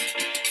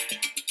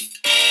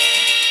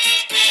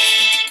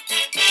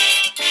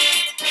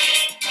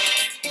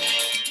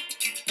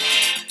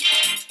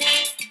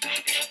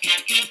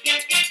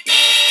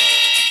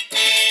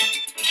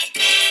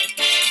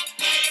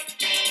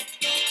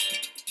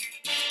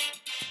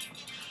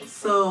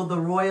So the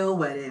royal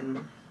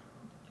wedding.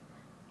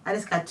 I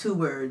just got 2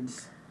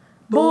 words.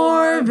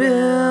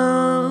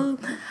 Bourville.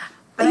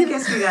 But I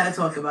guess we gotta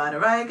talk about it,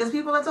 right? Because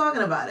people are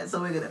talking about it,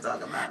 so we're gonna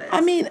talk about it.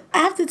 I mean, I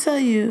have to tell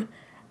you,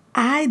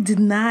 I did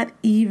not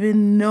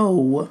even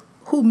know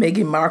who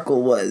Meghan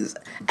Markle was.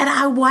 And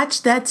I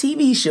watched that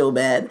TV show,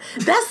 man.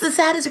 That's the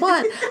saddest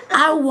part.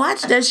 I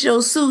watched that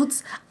show,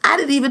 Suits. I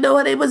didn't even know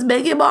her name was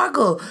Meghan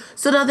Markle.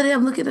 So the other day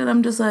I'm looking at it,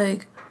 I'm just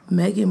like,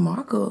 Meghan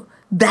Markle?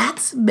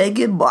 That's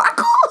Meghan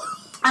Markle?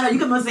 I know, you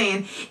keep on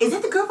saying, is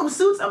that the girl from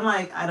Suits? I'm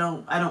like, I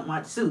don't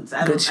watch Suits.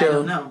 I Good show. I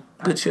don't know.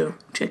 Good show.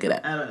 Check it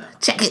out. I don't know.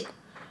 Check it.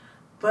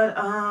 But,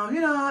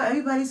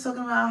 everybody's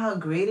talking about how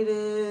great it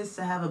is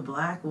to have a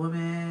black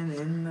woman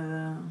in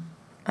the...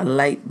 A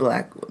light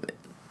black woman.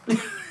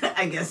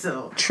 I guess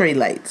so. Trey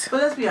Light.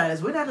 But let's be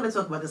honest, we're not going to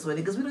talk about this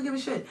wedding because we don't give a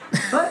shit.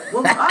 But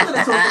what we are going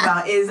to talk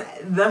about is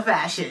the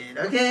fashion,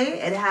 okay?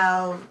 And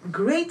how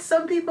great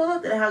some people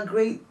looked and how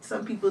great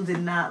some people did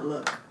not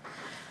look.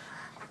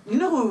 You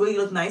know who really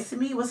looked nice to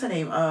me? What's her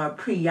name?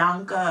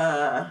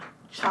 Priyanka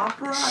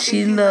Chopra?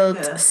 She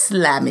looked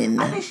slamming.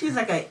 I think she's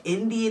like an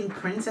Indian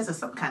princess or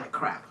some kind of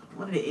crap.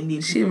 One of the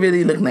Indian She people.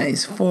 really looked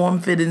nice.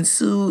 Form-fitting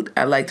suit.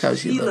 I liked how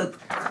she looked. She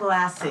looked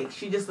classic.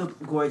 She just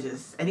looked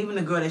gorgeous. And even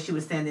the girl that she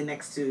was standing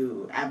next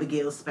to,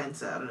 Abigail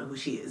Spencer, I don't know who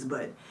she is,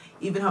 but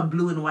even her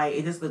blue and white,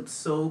 it just looked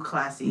so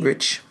classy.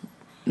 Rich.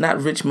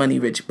 Not rich money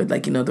rich, but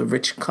like, the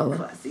rich color.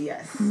 Classy,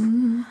 yes.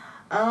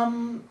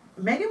 Mm-hmm.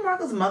 Meghan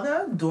Markle's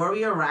mother,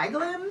 Doria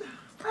Ragland.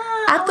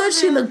 I thought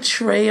she looked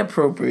Trey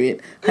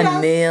appropriate. Her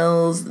Yes.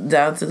 nails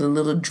down to the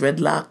little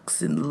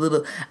dreadlocks and the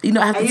little.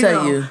 I have to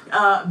tell you.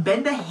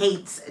 Benda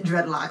hates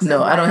dreadlocks.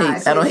 No, I don't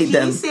hate. I don't hate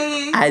them.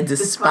 I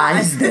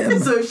despise them.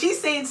 So if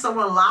she's saying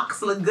someone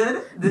locks look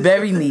good,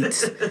 Very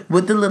neat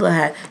with the little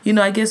hat.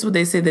 I guess what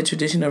they say the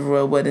tradition of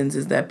royal weddings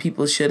is that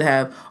people should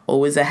have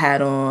always a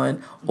hat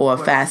on or a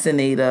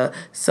fascinator,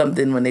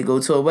 something when they go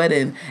to a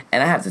wedding.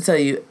 And I have to tell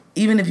you,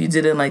 even if you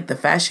didn't like the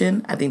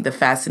fashion, I think the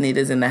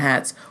fascinators and the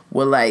hats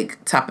were like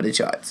top of the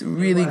charts.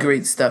 Really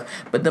great stuff.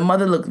 But the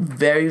mother looked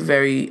very,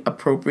 very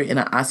appropriate in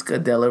an Oscar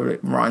de la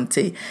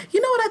Renta. You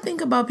know what I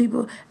think about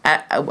people?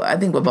 I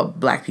think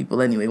about black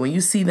people anyway. When you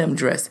see them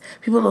dressed,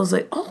 people are always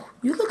like, oh,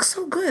 you look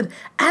so good.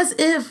 As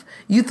if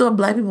you thought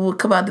black people would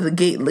come out of the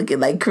gate looking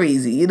like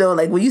crazy.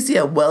 Like when you see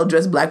a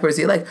well-dressed black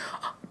person, you're like,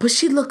 oh, but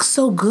she looks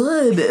so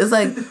good. It's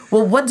like,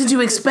 well, what did you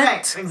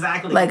expect?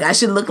 Exactly. Like I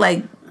should look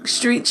like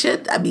street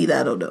shit? I mean,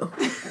 I don't know.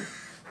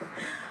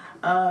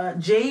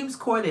 James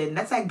Corden,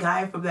 that's that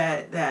guy from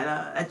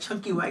that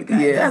chunky white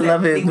guy. Yeah, I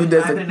love him. Who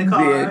does in the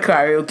car.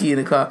 Karaoke in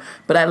the car.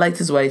 But I liked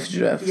his wife's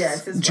dress.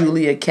 Yes, his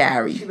Julia wife.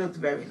 Carey. She looked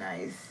very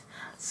nice.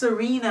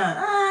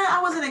 Serena, I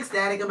wasn't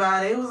ecstatic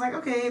about it. It was like,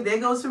 okay, there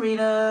goes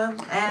Serena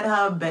and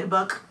her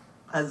bedbuck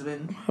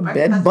husband.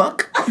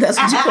 Bedbuck? That's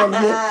what you call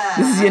it?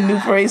 This is your new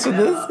phrase for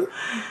this?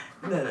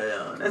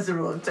 No. That's the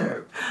wrong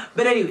term.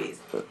 But anyways,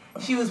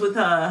 she was with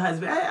her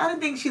husband. I didn't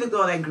think she looked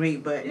all that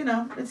great, but,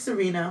 it's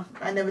Serena.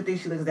 I never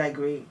think she looks that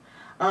great.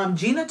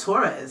 Gina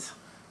Torres.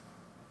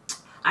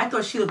 I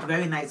thought she looked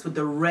very nice with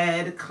the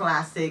red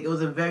classic. It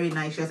was a very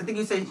nice dress. I think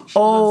you said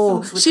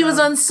she was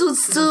on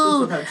Suits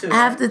too. I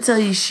have to tell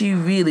you, she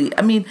really...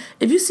 I mean,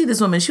 if you see this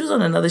woman, she was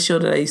on another show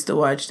that I used to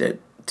watch that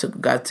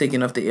got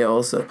taken off the air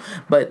also.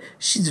 But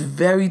she's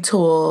very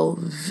tall,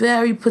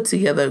 very put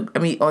together. I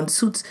mean, on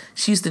Suits,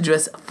 she used to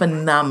dress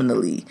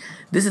phenomenally.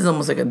 This is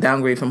almost like a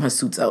downgrade from her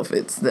Suits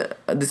outfits.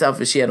 This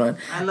outfit she had on.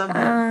 I love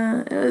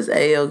that. It was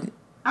A-O.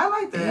 I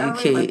like that.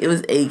 AK. It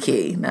was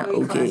AK, not very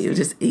OK. classy. It was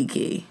just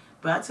AK.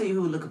 But I'll tell you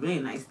who looked really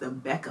nice, the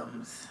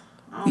Beckhams.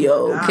 Oh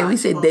Yo, can we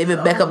say David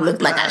Beckham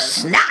looked like a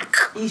snack?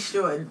 He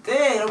sure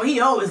did. He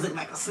always looked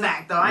like a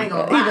snack, though. I ain't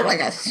gonna lie. He looked like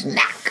a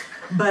snack.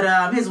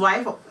 But his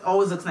wife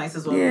always looks nice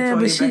as well. Yeah,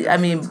 Victoria but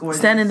Beckham,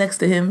 standing next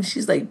to him,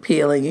 she's like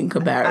paling in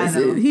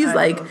comparison. He's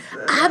like,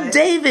 I'm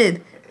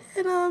David.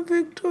 And I'm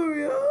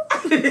Victoria.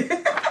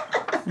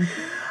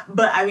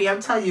 But,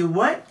 I'm telling you,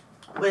 what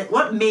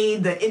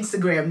made the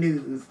Instagram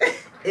news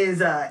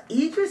is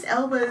Idris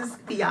Elba's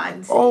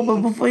fiance. Oh,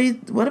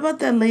 but what about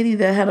that lady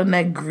that had on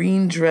that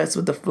green dress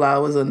with the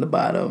flowers on the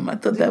bottom? I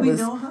thought that was...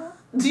 Do we know her?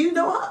 Do you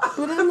know her?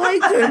 But I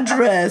liked her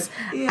dress.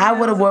 Yeah, I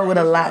would have worn with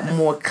a lot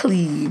more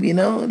cleave,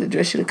 The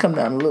dress should have come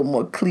down a little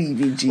more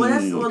cleavage.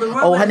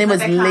 Her name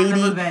was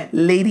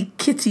Lady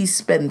Kitty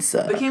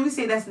Spencer. But can we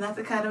say that's not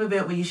the kind of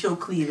event where you show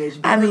cleavage?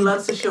 David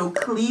loves to show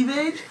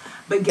cleavage,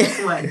 but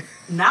guess what?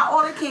 Not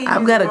all occasions.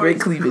 I've got a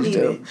great cleavage,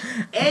 though.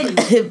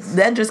 If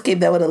that dress came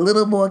down with a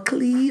little more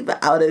cleave,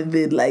 I would have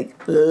been like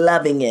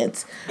loving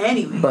it.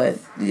 Anyway, but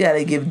you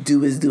gotta give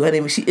due is due. Her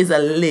name, she is a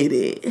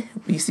lady.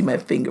 You see my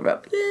finger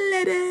up,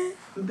 lady.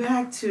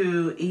 Back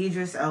to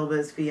Idris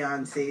Elba's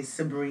fiance,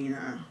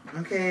 Sabrina.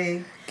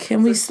 Okay.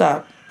 Can we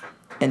stop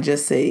and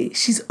just say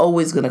she's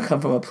always gonna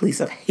come from a place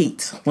of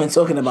hate when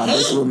talking about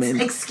this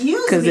woman? Excuse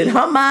me. Because in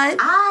her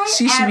mind,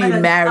 she should be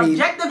married.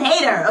 Objective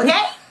hater.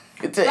 Okay.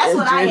 That's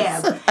what I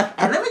am.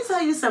 And let me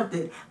tell you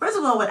something. First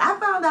of all, when I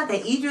found out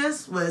that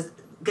Idris was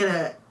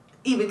gonna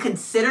even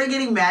consider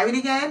getting married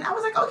again, I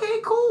was like, okay,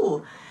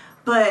 cool.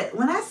 But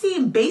when I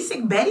seen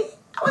Basic Betty,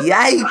 I was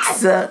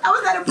Yikes! I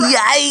was not impressed.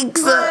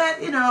 Yikes!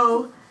 But you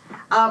know,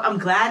 I'm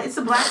glad it's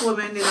a black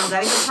woman. You know,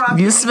 gotta give props.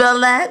 You smell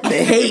that? The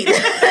hate.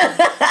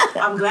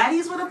 I'm glad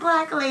he's with a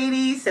black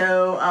lady,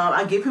 so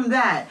I give him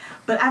that.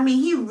 But I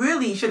mean, he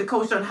really should have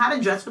coached on how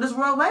to dress for this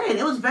royal wedding.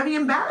 It was very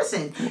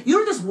embarrassing. You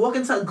don't just walk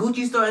into a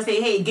Gucci store and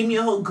say, "Hey, give me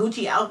a whole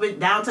Gucci outfit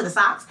down to the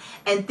socks,"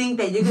 and think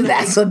that you're gonna.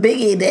 That's what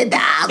Biggie did.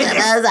 Down to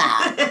the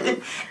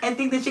socks. And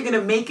think that you're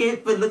gonna make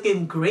it for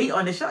looking great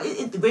on the show.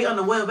 It's great on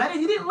the royal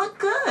wedding. You didn't look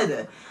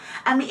good.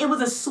 I mean, it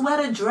was a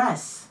sweater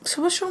dress.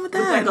 So what's wrong with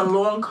Looked that? like a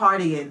long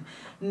cardigan.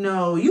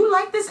 No, you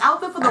like this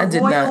outfit for the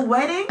royal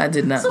wedding? I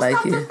did not so like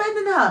stop it.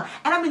 defending her.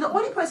 And I mean, the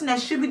only person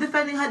that should be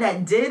defending her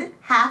that did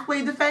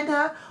halfway defend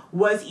her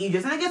was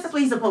Idris. And I guess that's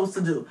what he's supposed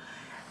to do.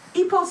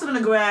 He posted on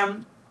the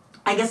gram,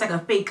 I guess like a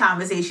fake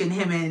conversation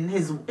him and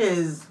his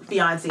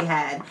fiance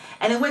had.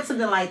 And it went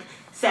something like,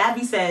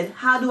 Sabby said,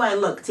 "How do I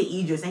look?" to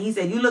Idris. And he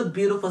said, "You look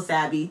beautiful,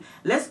 Sabby.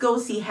 Let's go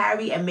see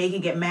Harry and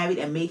Meghan get married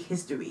and make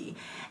history."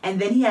 And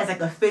then he has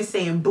like a fist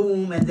saying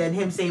boom and then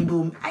him saying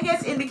boom. I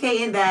guess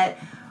indicating that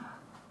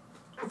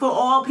for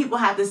all people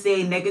have to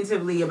say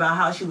negatively about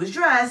how she was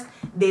dressed,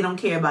 they don't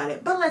care about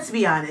it. But let's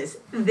be honest,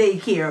 they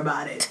care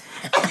about it.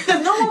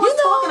 No one was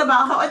talking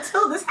about her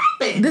until this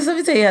happened. Let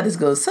me tell you how this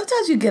goes.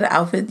 Sometimes you get an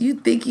outfit, you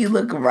think you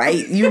look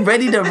right, you're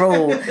ready to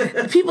roll.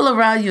 People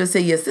around you will say,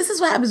 yes, this is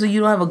what happens when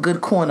you don't have a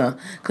good corner.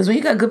 Because when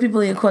you got good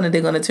people in your corner,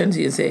 they're going to turn to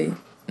you and say,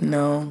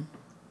 no.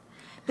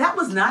 That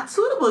was not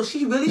suitable.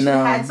 She really should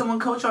have had someone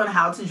coach her on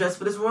how to dress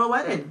for this royal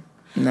wedding.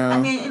 No. I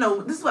mean, you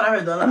know, this is what I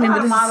heard though. A lot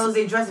of models,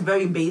 they dress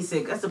very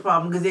basic. That's the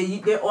problem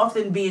because they're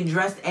often being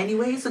dressed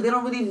anyway, so they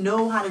don't really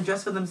know how to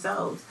dress for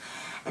themselves.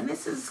 And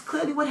this is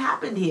clearly what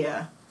happened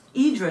here.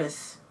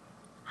 Idris,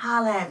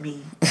 holla at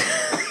me.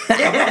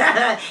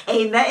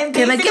 Ain't nothing basic.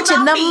 Can I get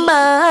your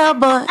number,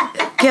 boy?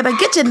 Can I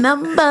get your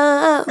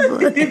number?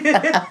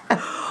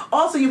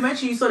 Also, you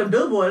mentioned you saw the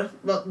Billboard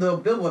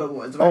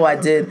Awards, right? Oh, I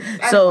did.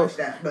 So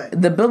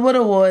the Billboard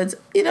Awards,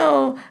 you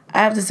know,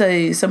 I have to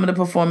say some of the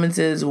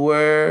performances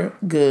were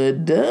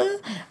good.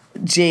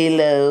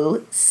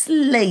 J-Lo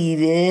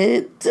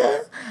slayed.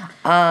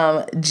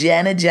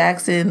 Janet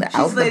Jackson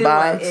out the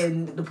box.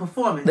 In the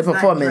performance. The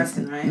performance.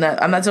 Not dressing, right? No,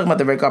 I'm not talking about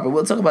the red carpet.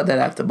 We'll talk about that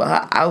after. But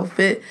her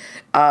outfit,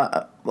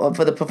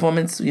 for the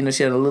performance, you know,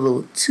 she had a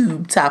little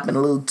tube top and a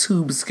little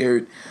tube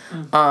skirt.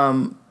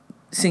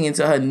 Singing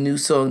to her new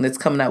song that's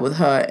coming out with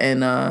her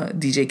and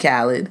DJ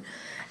Khaled.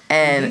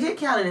 And DJ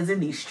Khaled is in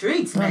these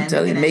streets, man. I'm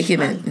telling you, making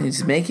it.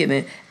 He's making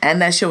it.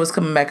 And that show is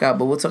coming back out,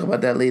 but we'll talk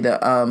about that later.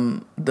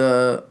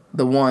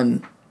 The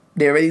one,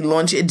 they already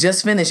launched it,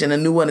 just finished, and a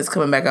new one is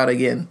coming back out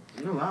again.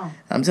 Oh, wow.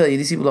 I'm telling you,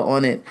 these people are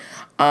on it.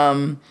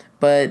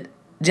 But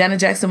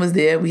Janet Jackson was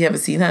there. We haven't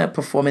seen her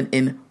performing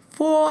in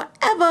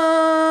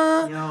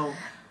forever. Yo.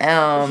 She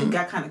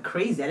got kind of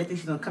crazy. I didn't think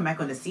she was going to come back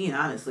on the scene,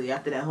 honestly,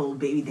 after that whole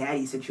baby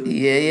daddy situation.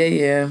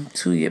 Yeah.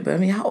 2 years. But I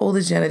mean, how old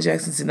is Janet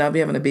Jackson to not be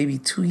having a baby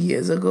 2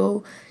 years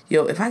ago?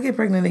 Yo, if I get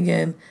pregnant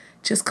again,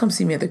 just come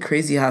see me at the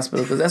crazy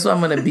hospital because that's what I'm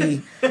going to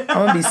be. I'm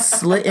going to be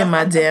slitting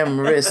my damn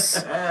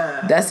wrists.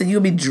 That's it.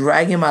 You'll be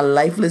dragging my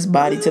lifeless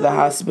body to the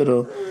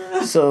hospital.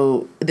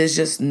 So there's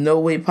just no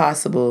way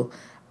possible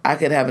I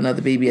could have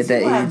another baby at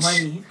that age.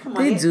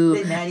 They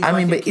do. I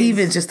mean, but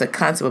even just the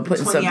concept of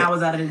putting 20 something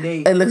hours out of the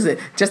day. And listen,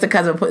 just the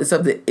concept of putting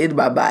something in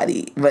my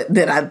body. But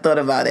then I thought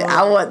about it.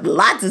 I want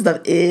lots of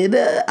stuff in.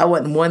 I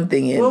want one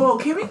thing in. Whoa,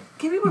 can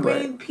we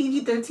remain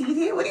PG-13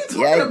 here? What are you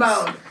talking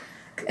about?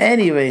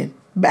 Anyway,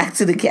 back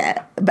to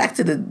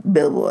the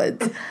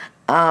billboards.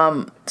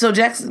 So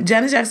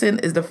Janet Jackson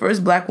is the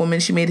first black woman.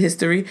 She made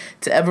history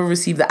to ever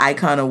receive the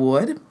Icon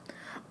Award.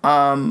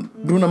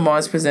 Bruno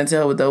Mars presented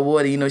her with the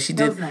award. You know, she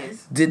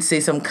did say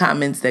some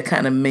comments that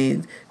kind of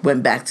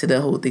went back to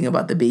the whole thing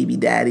about the baby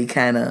daddy.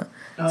 Kind of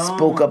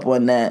spoke up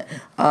on that.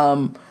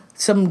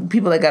 Some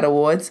people that got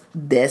awards,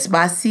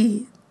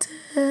 Despacito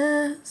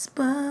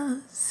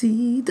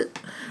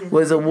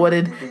was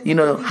awarded. You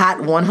know,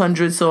 Hot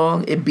 100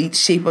 song. It beat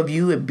Shape of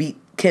You. It beat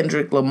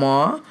Kendrick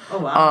Lamar. Oh,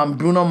 wow.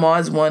 Bruno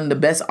Mars won the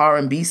best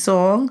R&B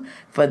song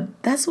for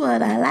That's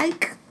What I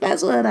Like.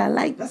 That's what I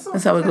like.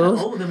 That's how it goes.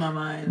 Old in my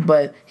mind.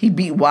 But he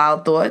beat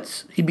Wild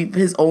Thoughts. He beat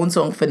his own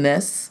song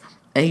Finesse.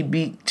 And he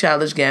beat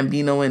Childish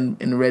Gambino in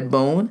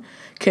Redbone.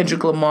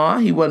 Kendrick Lamar,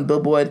 he won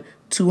Billboard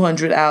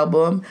 200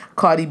 album.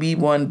 Cardi B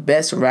won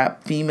Best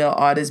Rap Female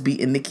Artist,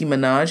 beating Nicki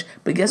Minaj.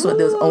 But guess what?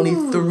 There's only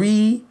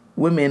 3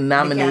 women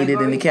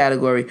nominated in the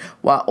category,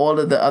 while all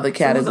of the other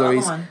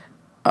categories.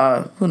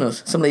 Who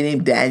knows? Some lady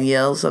named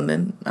Danielle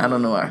something. I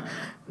don't know her.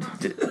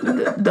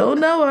 Don't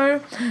know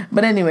her.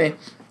 But anyway.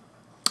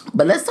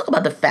 But let's talk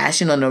about the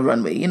fashion on the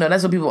runway. You know,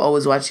 that's what people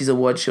always watch these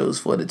award shows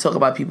for, to talk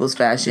about people's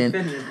fashion.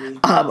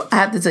 I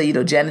have to tell you,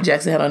 though, Janet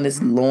Jackson had on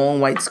this long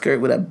white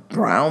skirt with a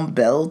brown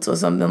belt or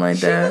something like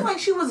that. She looked like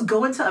she was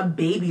going to a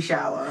baby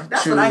shower.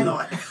 That's what I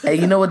thought. And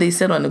you know what they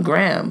said on the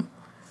gram?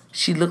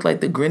 She looked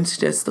like the Grinch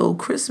that stole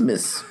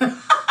Christmas.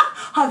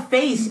 Her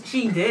face,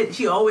 she did.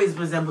 She always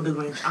resembled the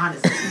Grinch,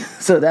 honestly.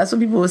 So that's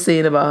what people were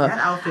saying about her.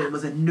 That outfit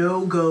was a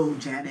no-go,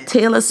 Janet.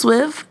 Taylor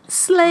Swift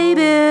slayed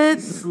it.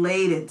 She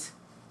slayed it.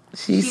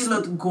 She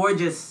looked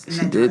gorgeous in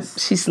that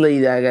dress. She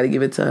slayed it. I gotta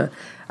give it to her.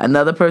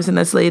 Another person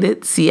that slayed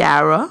it,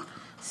 Ciara.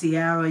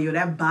 Ciara, yo,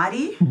 that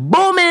body.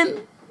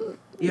 Booming.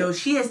 Yo,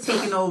 she has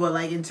taken over,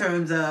 like, in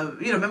terms of,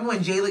 remember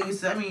when J-Lo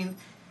used to,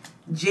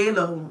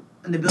 J-Lo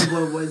and the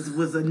Billboard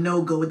was a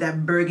no-go with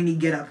that burgundy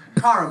getup.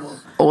 Horrible.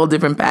 All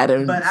different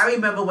patterns. But I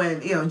remember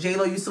when,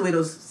 J-Lo used to wear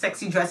those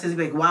sexy dresses,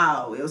 like,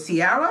 wow,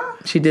 Ciara?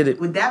 She did it.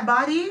 With that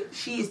body,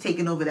 she is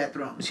taking over that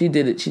throne. She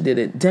did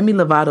it. Demi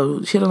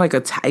Lovato, she had like a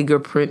tiger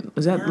print.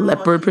 Was that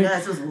leopard print?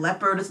 Yes, it was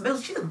leopard.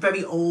 She looked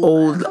very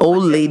old.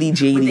 Old lady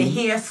JD. With the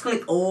hair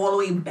slicked all the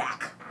way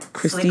back.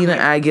 Christina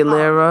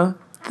Aguilera,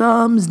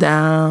 thumbs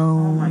down.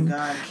 Oh my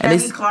God.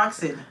 Kelly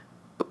Clarkson.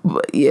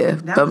 But yeah,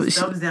 thumbs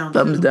down.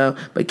 Thumbs down.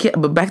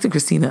 But back to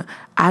Christina,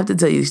 I have to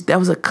tell you, that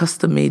was a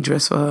custom made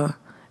dress for her,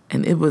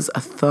 and it was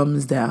a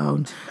thumbs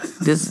down.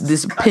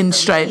 This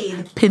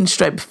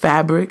pinstripe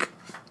fabric,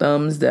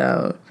 thumbs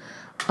down.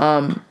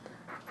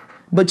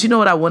 But you know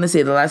what I want to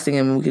say? The last thing,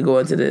 and we could go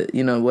into the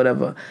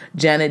whatever.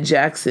 Janet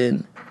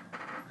Jackson,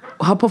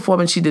 her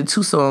performance, she did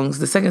 2 songs.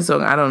 The second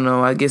song, I don't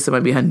know. I guess it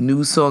might be her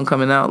new song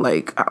coming out.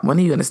 Like, when are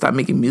you gonna start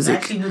making music? You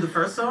actually knew the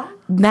first song?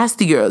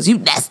 Nasty Girls, you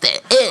nasty.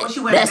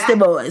 Nasty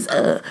boys,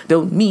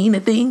 don't mean a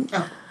thing.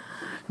 Oh.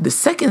 The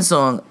second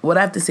song, what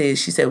I have to say is,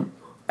 she said,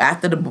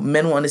 after the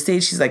men were on the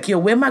stage, she's like, yo,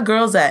 where my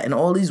girls at? And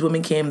all these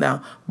women came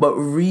down, but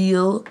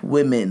real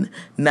women,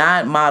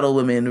 not model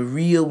women,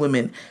 real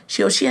women.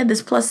 She had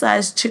this plus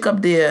size chick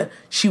up there.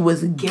 She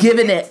was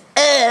giving it.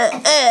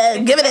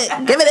 Giving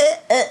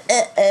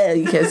it.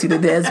 You can't see the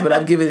dance, but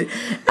I'm giving it.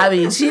 I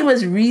mean, she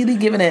was really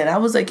giving it. And I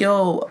was like,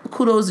 yo,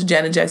 kudos to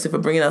Janet Jackson for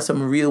bringing out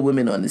some real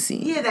women on the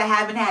scene. Yeah, that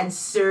haven't had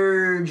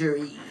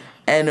surgery.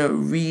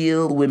 And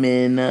real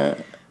women.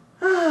 A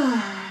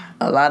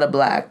lot of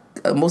black.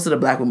 Most of the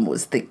black women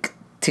was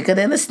thicker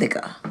than a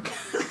Snicker.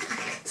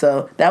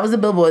 So that was the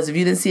Billboards. If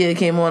you didn't see it, it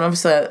came on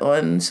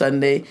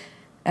Sunday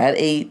at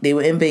 8. They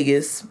were in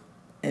Vegas,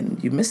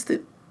 and you missed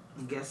it.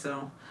 I guess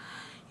so.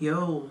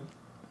 Yo,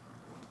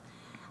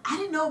 I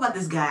didn't know about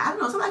this guy. I don't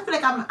know. Sometimes I feel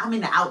like I'm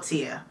in the outs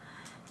here.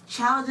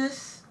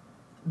 Childish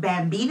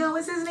Bambino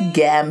is his name?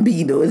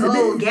 Gambino, isn't it?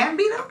 Oh,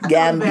 Gambino?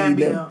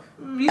 Gambino.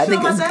 You sure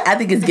about that? I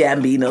think it's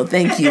Gambino.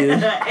 Thank you.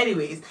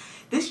 Anyways,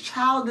 this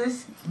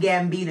Childish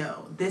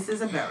Gambino, This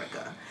Is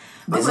America.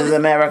 This is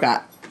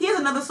America. He has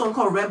another song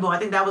called Rebel. I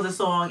think that was a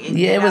song.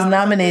 It was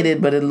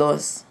nominated, but it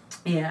lost.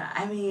 Yeah,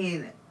 I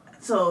mean,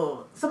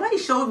 so somebody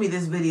showed me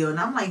this video, and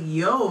I'm like,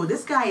 yo,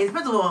 this guy is,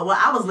 first of all, what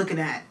I was looking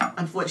at,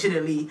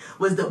 unfortunately,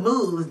 was the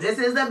moves. This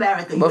is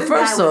America. But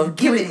first off,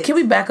 can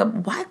we back up?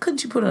 Why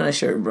couldn't you put on a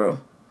shirt, bro?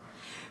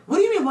 What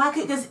do you mean, why?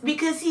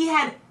 Because he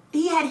had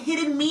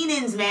hidden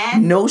meanings,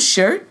 man. No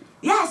shirt?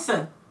 Yes.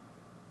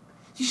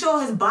 He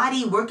showed his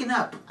body working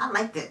up. I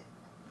liked it.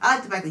 I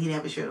liked the fact that he didn't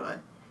have a shirt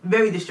on.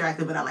 Very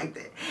distracted, but I liked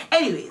it.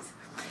 Anyways,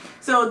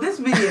 so this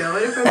video,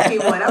 when it first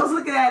came on, I was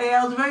looking at it.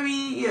 I was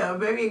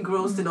very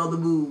engrossed in all the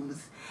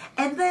moves.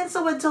 And then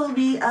someone told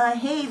me,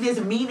 hey,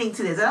 there's meaning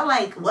to this. And I'm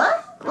like,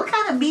 what? What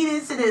kind of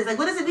meaning to this? Like,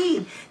 what does it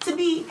mean? To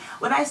me,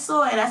 when I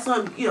saw it, I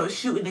saw him,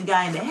 shooting the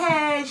guy in the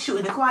head,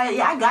 shooting the choir.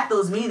 Yeah, I got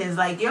those meanings.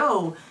 Like,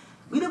 yo,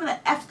 we live in an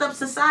effed up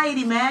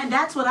society, man.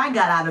 That's what I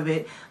got out of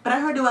it. But I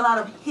heard there were a lot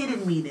of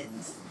hidden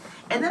meanings.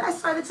 And then I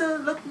started to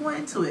look more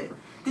into it.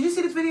 Did you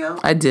see this video?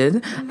 I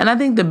did. And I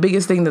think the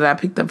biggest thing that I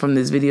picked up from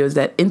this video is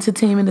that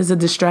entertainment is a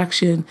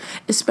distraction,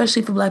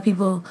 especially for black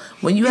people.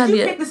 When you Did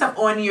you pick this up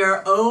on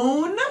your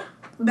own,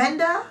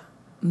 Benda?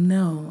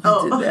 No,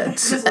 I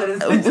did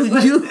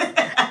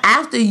that.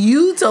 After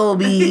you told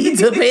me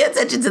to pay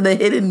attention to the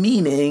hidden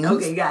meanings.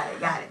 Okay, got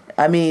it.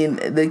 I mean,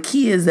 the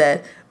key is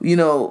that,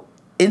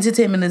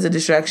 entertainment is a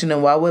distraction,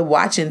 and while we're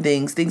watching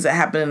things are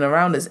happening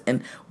around us,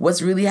 and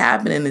what's really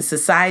happening is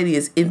society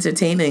is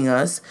entertaining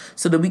us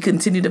so that we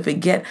continue to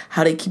forget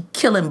how they keep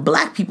killing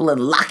black people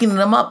and locking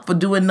them up for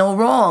doing no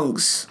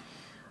wrongs.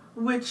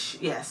 Which,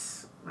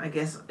 yes, I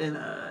guess in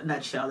a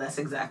nutshell, that's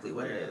exactly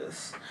what it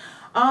is.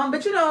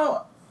 But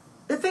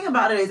the thing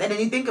about it is, and then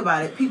you think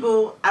about it,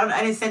 people,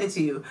 I didn't send it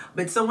to you,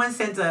 but someone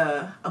sent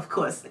of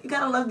course, you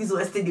gotta love these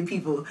West Indian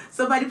people.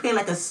 Somebody played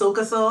like a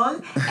soca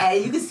song,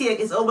 and you can see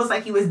it's almost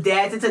like he was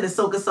dancing to the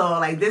soca song,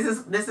 like this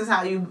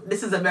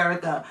is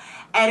America.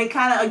 And it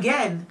kind of,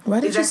 again,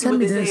 why did you send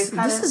me this?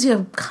 This is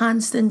your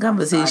constant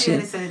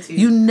conversation. Send it to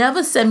you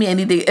never send me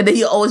anything, and then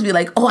you always be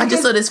like, "Oh, I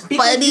just saw this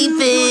funny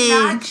thing."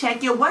 Do not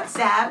check your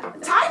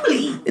WhatsApp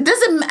timely. It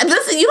doesn't.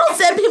 Listen, you don't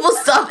send people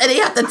stuff, and they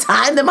have to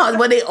time them out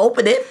when they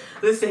open it.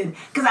 Listen,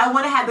 because I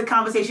want to have the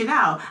conversation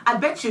now. I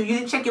bet you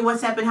didn't check your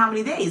WhatsApp in how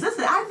many days.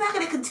 Listen, I'm not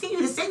going to continue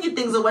to send you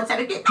things on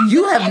WhatsApp.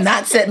 You have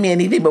not sent me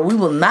anything, but we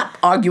will not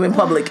argue in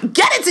public.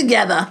 Get it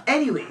together.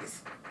 Anyways.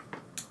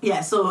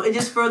 Yeah, so it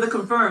just further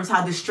confirms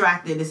how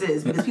distracted this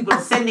is, because people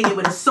are sending it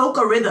with a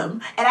soca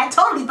rhythm, and I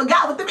totally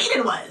forgot what the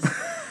meaning was.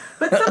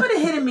 But some of the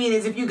hidden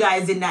meanings, if you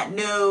guys did not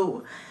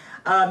know,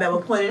 that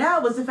were pointed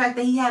out was the fact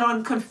that he had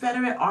on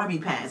Confederate Army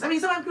pants. I mean,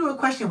 some people were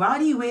questioning, why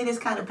would he wear this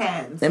kind of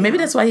pants? And maybe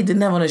that's why he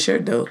didn't have on a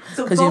shirt, though.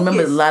 Because you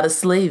remember, a lot of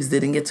slaves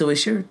didn't get to wear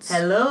shirts.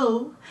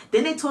 Hello.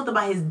 Then they talked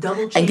about his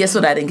double chain. And guess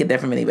what? I didn't get that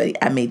from anybody.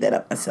 I made that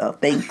up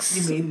myself. Thanks.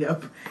 You made it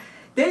up.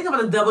 Then they talk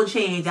about the double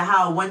chain and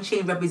how one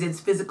chain represents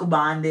physical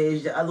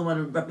bondage, the other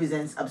one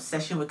represents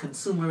obsession with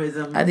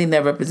consumerism. I think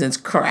that represents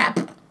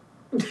crap.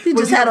 He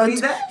just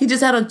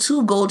had on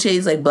 2 gold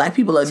chains like black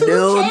people are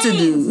known to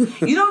do.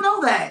 You don't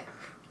know that.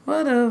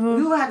 Whatever.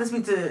 We will have to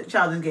speak to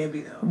Childish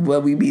Gambino.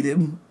 Well, we beat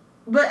him.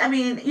 But I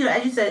mean,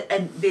 as you said,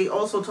 and they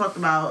also talked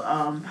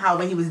about how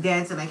when he was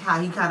dancing, like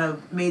how he kind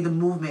of made the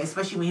movement,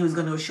 especially when he was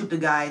going to shoot the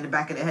guy in the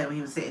back of the head when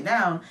he was sitting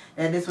down.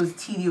 And this was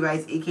T.D.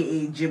 Rice,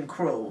 aka Jim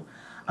Crow.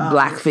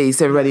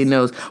 Blackface, everybody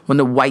knows when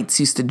the whites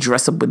used to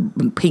dress up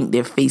and paint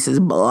their faces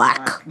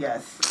black.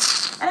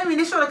 Yes. And I mean,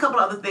 they showed a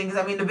couple other things.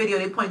 I mean, the video,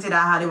 they pointed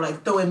out how they were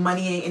like throwing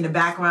money in the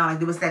background, like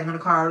they were standing on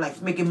the car,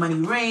 like making money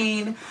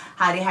rain.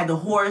 How they had the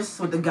horse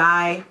with the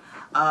guy,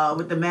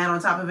 with the man on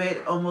top of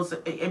it, almost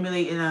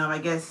emulating, I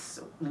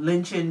guess,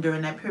 lynching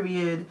during that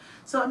period.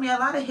 So, I mean, a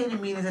lot of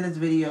hidden meanings in this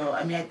video.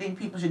 I mean, I think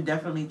people should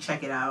definitely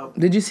check it out.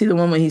 Did you see the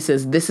one where he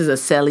says, this is a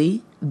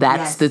celly?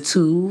 That's the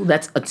tool.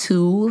 That's a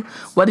tool.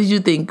 What did you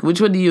think? Which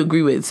one do you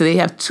agree with? So they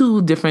have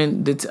 2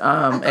 different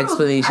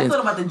explanations. I thought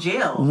about the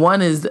jail.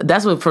 One is,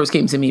 that's what first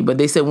came to me, but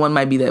they said one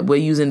might be that we're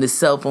using the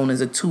cell phone as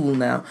a tool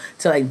now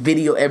to like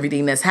video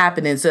everything that's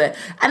happening. So that,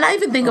 and I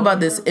even think about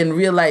this in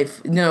real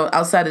life,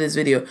 outside of this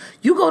video.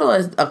 You go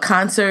to a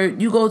concert,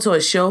 you go to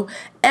a show,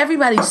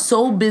 everybody's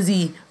so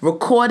busy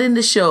recording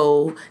the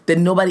show that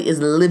nobody is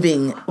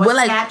living. We're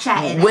like,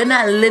 Snapchatting. We're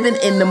not living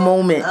in the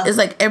moment. It's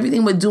like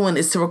everything we're doing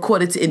is to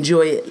record it to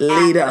enjoy it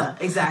later.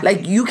 Exactly.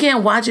 Like you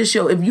can't watch a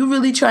show if you're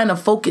really trying to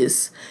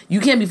focus. You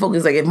can't be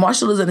focused. Like if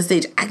Marshall is on the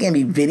stage, I can't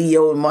be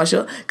videoing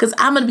Marshall because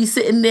I'm gonna be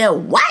sitting there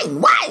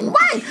whine.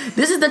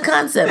 This is the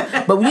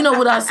concept. But we know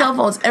with our cell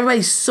phones,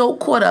 everybody's so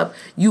caught up.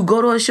 You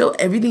go to a show,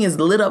 everything is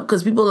lit up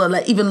because people are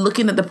like even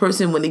looking at the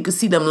person when they could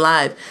see them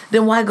live.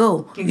 Then why go?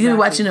 Exactly. You're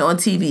watching it on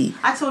TV.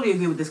 I totally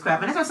agree with this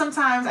crap. And that's why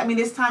sometimes, I mean,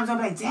 there's times I'm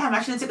like, damn,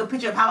 I should have took a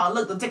picture of how I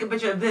looked or take a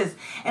picture of this.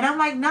 And I'm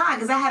like, nah,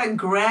 because I had a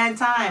grand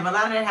time. A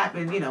lot of that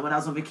happened, when I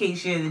was on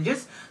vacation and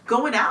just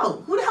going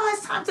out. Who the hell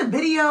has time to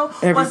video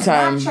Every or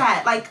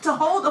Snapchat? Like, to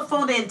hold the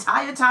phone the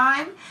entire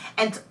time?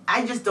 And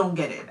I just don't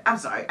get it. I'm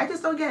sorry. I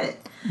just don't get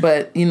it.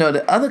 But,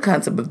 the other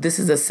concept of this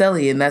is a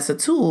celly and that's a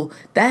tool,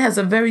 that has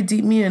a very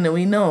deep meaning and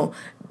we know.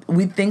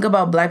 We think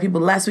about black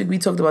people. Last week we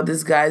talked about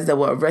these guys that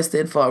were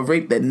arrested for a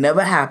rape that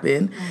never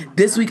happened.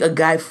 This week a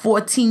guy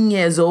 14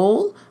 years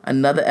old,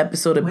 another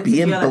episode of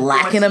Being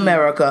Black in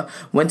America,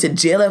 went to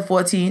jail at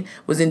 14,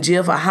 was in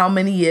jail for how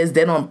many years?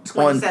 Then on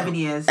 27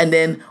 years. And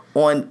then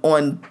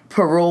on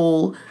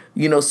parole,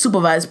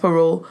 supervised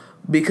parole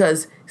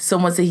because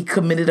someone said he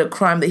committed a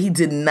crime that he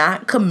did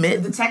not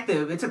commit.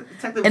 Detective.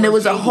 And it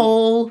was a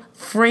whole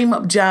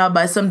frame-up job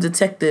by some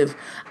detective.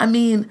 I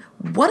mean,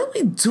 what are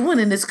we doing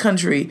in this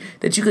country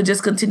that you could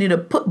just continue to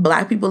put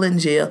black people in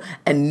jail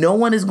and no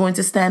one is going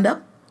to stand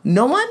up?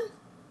 No one?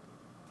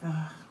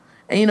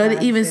 And, they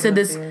even said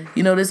this,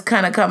 this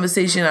kind of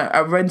conversation. I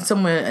read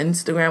somewhere on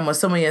Instagram or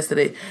somewhere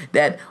yesterday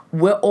that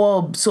we're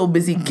all so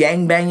busy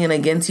gangbanging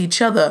against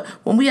each other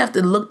when we have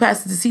to look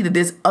past it to see that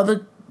there's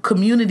other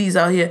communities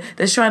out here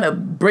that's trying to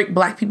break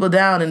black people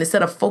down, and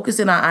instead of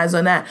focusing our eyes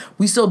on that,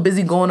 we so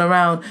busy going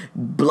around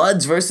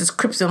Bloods versus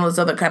Crips and all this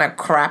other kind of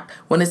crap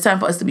when it's time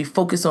for us to be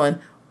focused on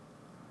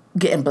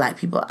getting black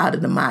people out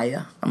of the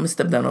mire. I'm gonna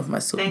step down off my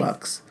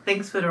soapbox.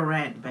 Thanks for the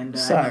rant, Benda.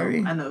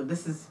 Sorry. I know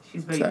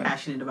she's very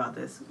passionate about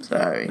this.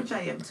 Sorry. Which I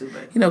am too,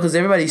 but because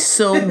everybody's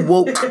so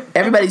woke.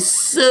 Everybody's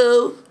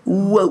so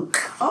woke.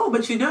 Oh,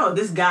 but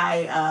this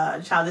guy,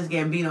 Childish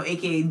Gambino,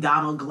 aka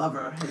Donald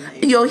Glover.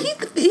 He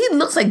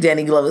looks like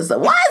Danny Glover's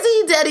son. Why is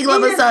he Danny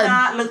Glover's son? He does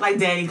not look like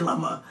Danny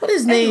Glover. What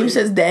his name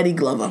says Danny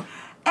Glover.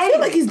 I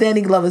feel like he's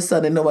Danny Glover's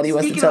son and nobody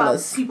wants to tell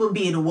us. People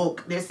being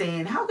woke, they're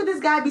saying, how could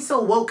this guy be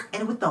so woke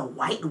and with a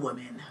white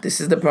woman?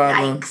 This is the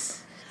problem. Yikes.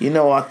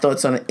 Our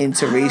thoughts on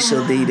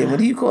interracial dating. What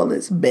do you call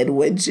this? Bed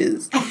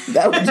wedges.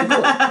 That what you call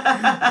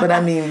it? But I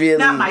mean, really.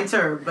 Not my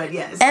term, but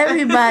yes.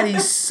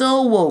 Everybody's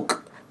so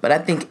woke, but I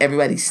think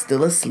everybody's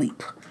still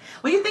asleep.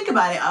 When you think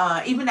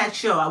about it, even that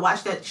show, I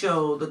watched that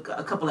show,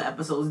 a couple of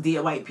episodes,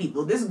 Dear White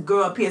People. This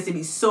girl appears to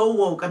be so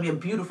woke. I mean, a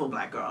beautiful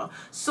black girl.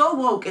 So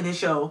woke in the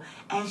show.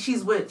 And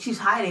she's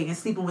hiding and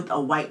sleeping with a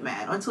white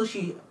man until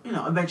she,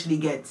 eventually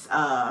gets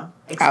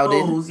exposed.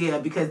 Outed. Yeah,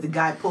 because the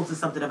guy posted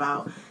something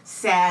about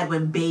sad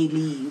when Bae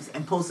leaves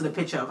and posted a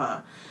picture of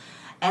her.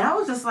 And I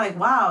was just like,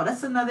 wow,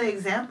 that's another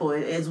example.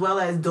 As well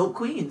as Dope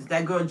Queens.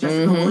 That girl,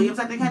 Jessica Williams,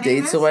 I think her name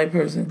is. Dates a white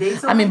person.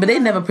 But they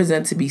never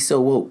present to be so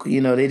woke.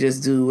 They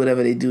just do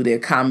whatever they do, their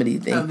comedy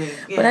thing.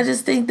 Yeah. But I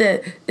just think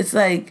that it's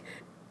like,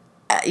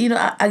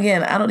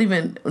 again, I don't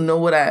even know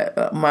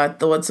what my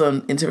thoughts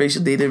on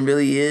interracial dating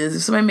really is.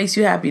 If somebody makes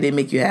you happy, they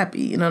make you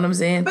happy. You know what I'm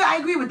saying? But I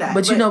agree with that.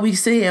 But we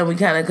sit here and we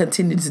kind of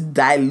continue to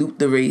dilute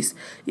the race.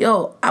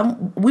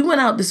 We went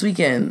out this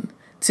weekend.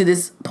 to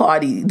this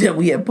party that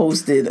we had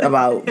posted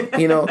about,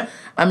 you know.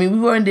 I mean, we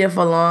weren't there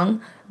for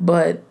long,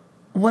 but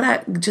what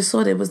I just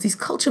saw there was these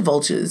culture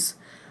vultures.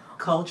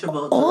 Culture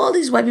vultures. All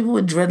these white people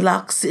with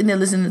dreadlocks sitting there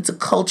listening to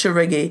culture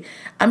reggae.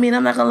 I mean,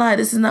 I'm not gonna lie,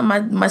 this is not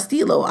my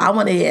stilo. I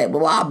want to hear,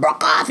 well, I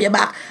broke off your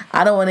back.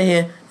 I don't want to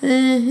hear.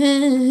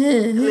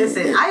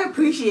 Listen, I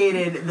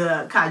appreciated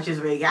the conscious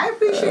reggae. I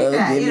appreciate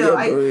that. You know,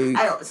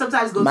 I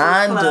sometimes go to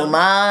a club.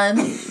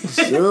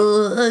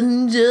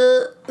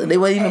 They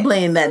weren't even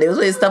playing that. They was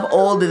playing stuff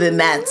older than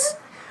that.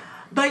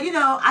 But, you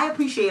know, I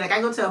appreciate, like,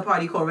 I go to a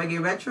party called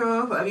Reggae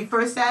Retro for every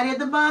first Saturday of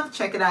the month.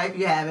 Check it out if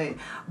you haven't.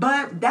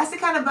 But that's the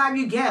kind of vibe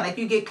you get. Like,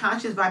 you get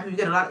conscious vibe. You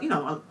get a lot of, you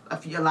know,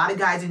 a lot of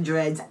guys in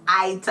dreads.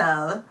 I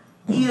tell.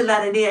 Eat a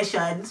lot of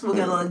nation.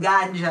 Smoking a little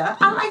ganja.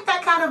 I like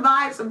that kind of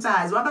vibe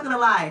sometimes. Well, I'm not going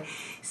to lie.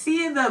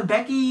 Seeing the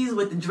Beckys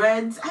with the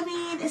dreads, I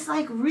mean, it's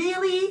like,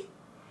 really?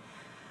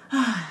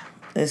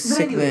 It's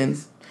sickening.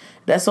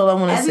 That's all I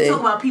want to say. As we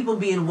talk about people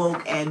being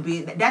woke and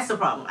being, that's the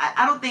problem.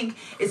 I don't think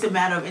it's a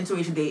matter of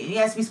interracial dating.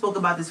 Yes, we spoke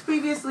about this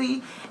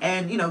previously,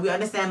 and, you know, we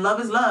understand love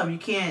is love. You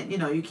can't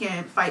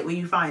fight where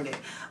you find it.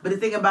 But the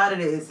thing about it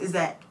is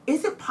that,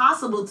 is it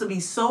possible to be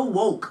so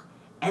woke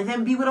and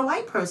then be with a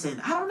white person?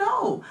 I don't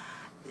know.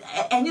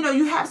 And, you know,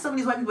 you have some of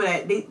these white people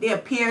that they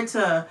appear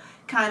to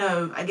kind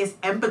of, I guess,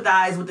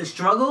 empathize with the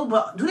struggle,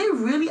 but do they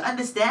really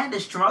understand the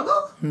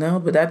struggle? No,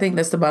 but I think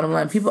that's the bottom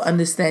line. People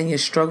understand your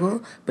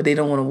struggle, but they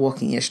don't want to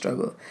walk in your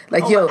struggle.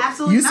 Like, you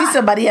see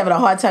somebody having a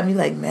hard time, you're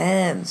like,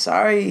 man,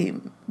 sorry,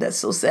 that's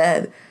so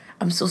sad.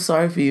 I'm so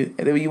sorry for you.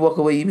 And then when you walk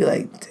away, you be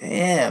like,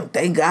 damn,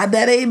 thank God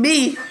that ain't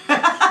me.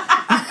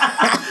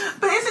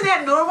 But isn't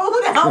that normal?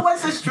 Who the hell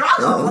wants to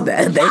struggle?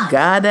 Thank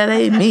God that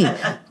ain't me.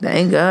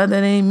 Thank God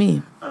that ain't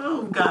me.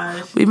 Oh,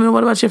 gosh. Even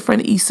what about your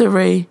friend Issa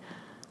Rae?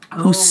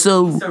 Who's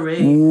so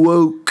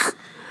woke.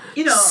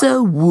 You know,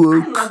 so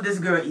woke. I love this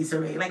girl, Issa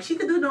Rae. Like, she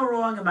could do no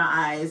wrong in my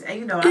eyes. And,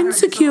 you know,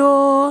 Insecure.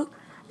 Oh,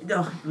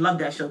 love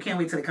that show. Can't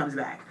wait till it comes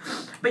back.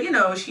 But, you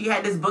know, she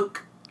had this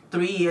book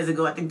 3 years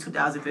ago, I think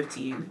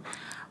 2015.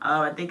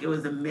 I think it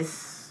was the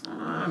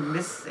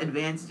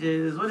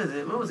Misadvantages. What is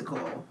it? What was it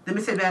called? The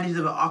Misadvantages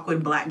of an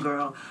Awkward Black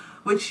Girl.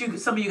 Which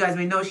some of you guys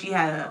may know. She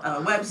had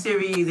a web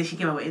series and she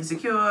came out with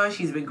Insecure.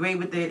 She's been great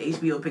with it.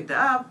 HBO picked her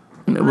up.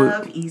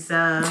 Love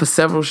Issa. For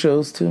several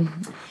shows, too.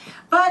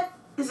 But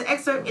there's an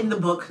excerpt in the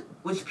book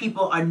which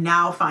people are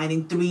now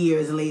finding 3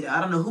 years later.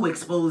 I don't know who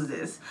exposed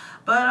this.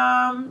 But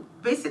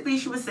basically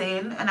she was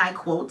saying, and I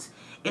quote,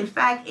 "In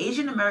fact,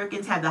 Asian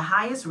Americans have the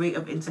highest rate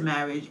of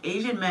intermarriage.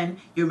 Asian men,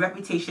 your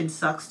reputation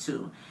sucks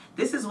too.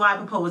 This is why I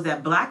propose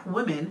that black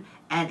women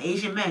and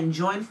Asian men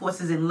join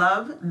forces in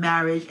love,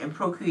 marriage, and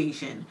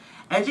procreation.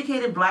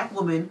 Educated black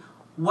women,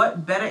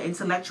 what better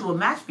intellectual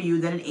match for you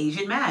than an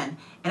Asian man?"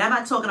 And I'm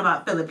not talking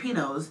about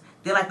Filipinos.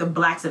 They're like the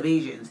blacks of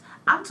Asians.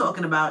 I'm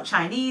talking about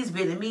Chinese,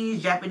 Vietnamese,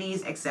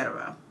 Japanese,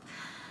 etc.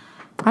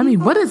 I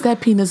mean, what does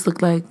that penis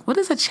look like? What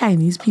does a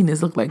Chinese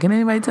penis look like? Can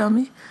anybody tell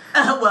me?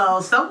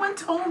 Well, someone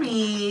told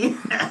me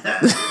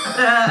that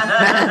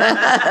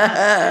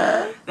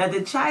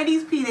the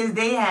Chinese penis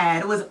they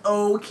had was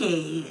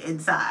okay in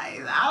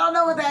size. I don't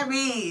know what that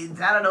means.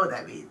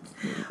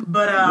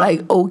 But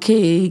like,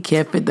 okay,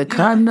 can't fit the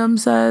condom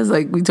size?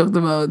 Like we talked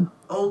about,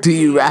 okay. Do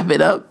you wrap it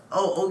up?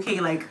 Oh,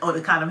 okay, like,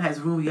 the condom has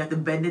room. You have to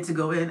bend it to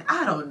go in.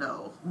 I don't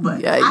know. But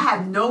Yikes. I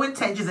have no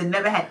intentions and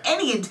never had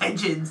any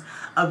intentions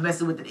of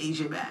messing with an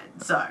Asian man.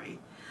 Sorry.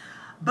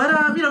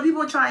 But, you know,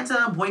 people are trying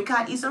to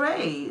boycott Issa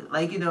Rae.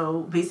 Like, you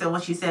know, based on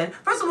what she said.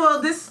 First of all,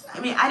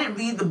 I didn't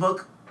read the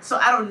book, so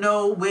I don't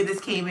know where this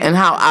came in. And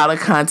how out of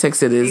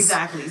context it is.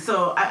 Exactly.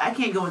 So I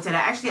can't go into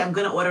that. Actually, I'm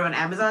going to order on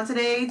Amazon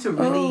today to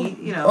really,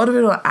 you know. Order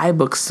it on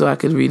iBooks so I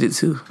could read it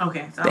too.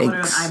 Okay. So I'll order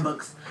it on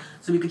iBooks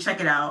so we can check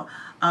it out.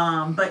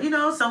 But, you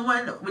know,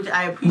 someone, which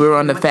I appreciate. We're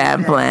on the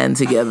fab plan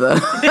together.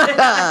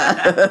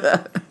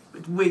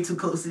 Way too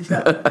close to each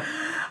other.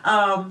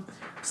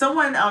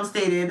 Someone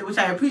stated, which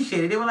I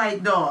appreciated, they were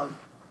like, dog,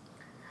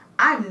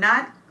 I'm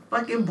not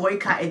fucking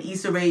boycotting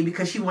Issa Rae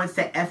because she wants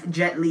to F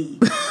Jet Li.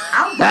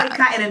 I'm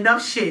boycotting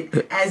enough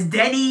shit as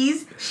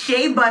Denny's,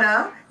 Shea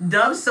Butter,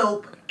 Dove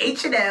Soap,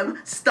 H&M,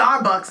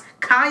 Starbucks,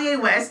 Kanye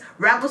West,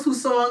 rappers who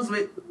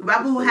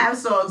have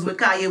songs with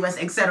Kanye West,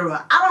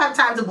 etc. I don't have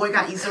time to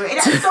boycott Issa Rae.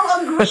 That's so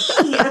agree.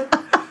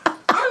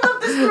 I love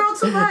this girl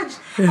too much.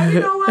 And you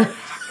know what?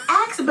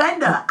 Ask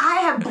Bender.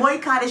 I have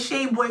boycotted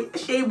Shea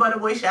Butter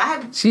Boy. She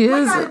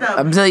is.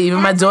 I'm telling you,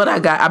 even my daughter.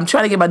 I'm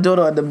trying to get my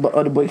daughter on the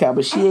boycott,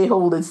 but she ain't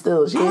holding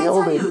still. She ain't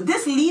holding. Tell you,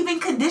 this leave-in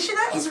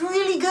conditioner is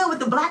really good with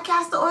the black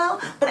castor oil,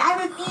 but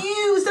I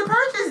refuse to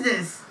purchase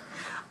this.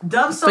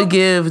 Dove soap.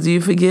 Forgive. Do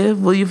you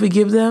forgive? Will you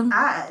forgive them?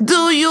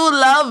 Do you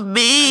love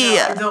me?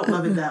 I don't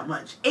love it that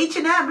much.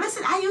 H&M.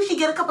 Listen, I usually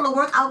get a couple of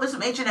work outfits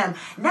from H&M.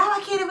 Now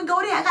I can't even go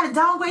there. I got to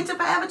downgrade to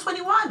Forever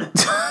 21. I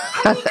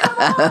mean, come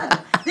on.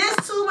 There's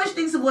too much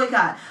things to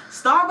boycott.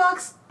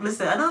 Starbucks.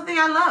 Listen, another thing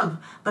I love,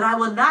 but I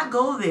will not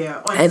go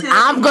there. And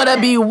I'm going to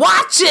be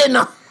watching.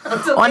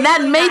 On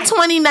that May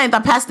 29th, I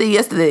passed there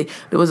yesterday.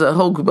 There was a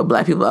whole group of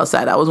black people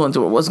outside. I was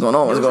wondering what's going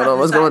on. We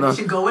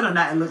should go in or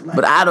not. It looked like.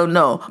 But I don't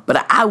know.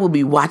 But I will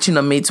be watching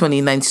on May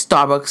 29th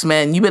Starbucks,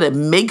 man. You better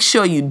make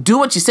sure you do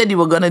what you said you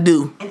were going to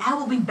do. And I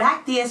will be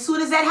back there as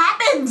soon as that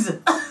happens.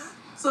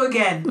 So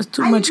again, it's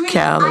too much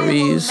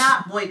calories. I will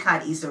not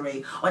boycott Issa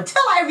Rae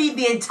until I read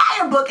the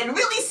entire book and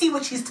really see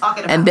what she's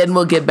talking about. And then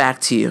we'll get back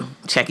to you.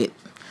 Check it.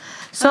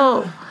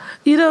 So,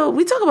 we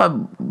talk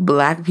about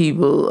black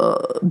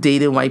people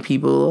dating white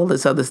people, all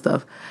this other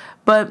stuff.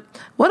 But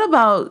what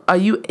about, are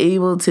you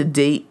able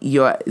to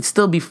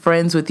still be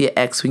friends with your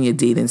ex when you're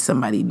dating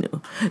somebody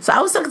new? So I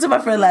was talking to my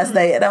friend last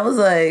night and I was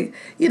like,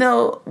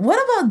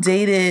 what about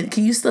dating?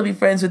 Can you still be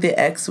friends with your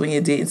ex when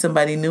you're dating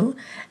somebody new?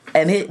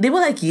 And they were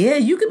like, yeah,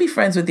 you could be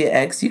friends with your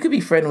ex. You could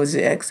be friends with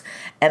your ex.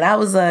 And I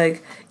was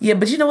like, yeah,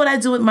 but you know what I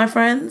do with my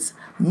friends?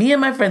 Me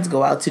and my friends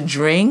go out to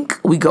drink.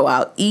 We go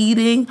out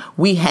eating.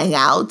 We hang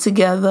out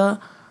together.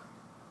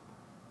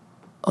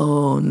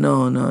 Oh,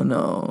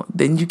 no.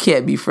 Then you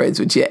can't be friends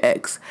with your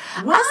ex.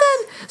 What?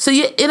 I said, so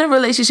you're in a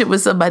relationship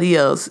with somebody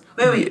else.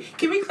 Wait.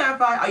 Can we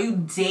clarify? Are you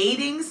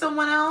dating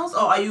someone else?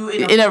 Or are you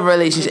in a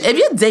relationship? If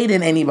you're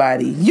dating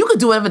anybody, you can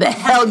do whatever the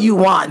hell you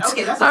want.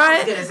 Okay, that's what I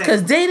was going to say.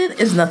 Because dating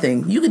is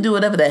nothing. You can do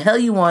whatever the hell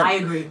you want. I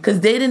agree. Because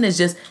dating is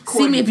just,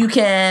 see me if you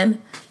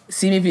can,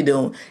 see me if you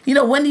don't.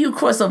 When do you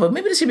cross over?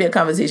 Maybe this should be a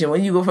conversation.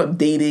 When you go from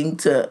dating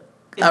to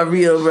a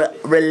real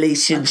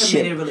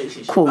relationship. A committed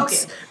relationship.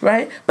 Quotes. Okay.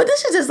 Right? But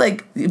this is just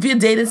like, if you're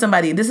dating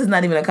somebody, this is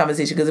not even a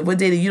conversation. Because if we're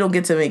dating, you don't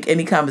get to make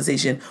any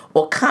conversation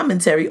or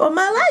commentary on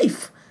my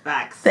life.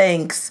 Facts.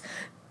 Thanks.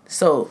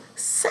 So,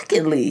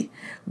 secondly,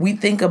 we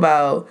think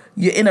about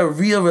you're in a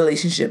real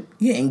relationship.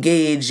 You're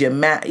engaged, you're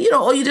married,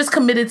 or you're just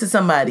committed to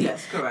somebody.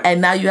 Yes, correct.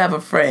 And now you have a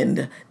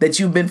friend that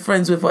you've been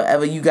friends with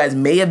forever. You guys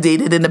may have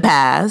dated in the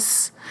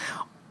past.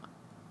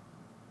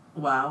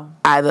 Wow.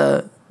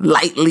 Either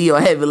lightly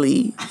or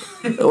heavily,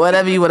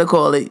 whatever you want to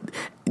call it.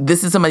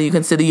 This is somebody you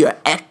consider your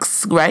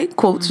ex, right?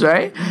 Quotes, mm-hmm.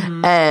 Right?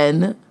 Mm-hmm.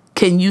 And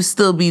can you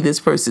still be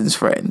this person's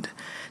friend?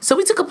 So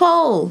we took a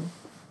poll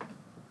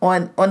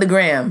on the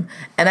gram,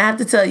 and I have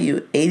to tell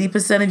you,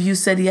 80% of you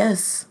said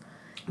yes.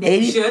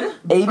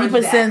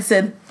 80%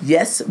 said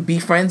yes, be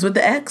friends with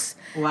the ex.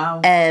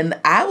 Wow. And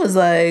I was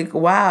like,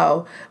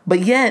 wow. But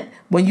yet,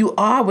 when you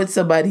are with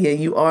somebody and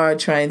you are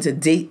trying to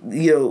date,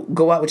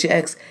 go out with your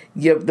ex,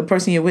 the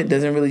person you're with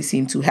doesn't really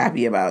seem too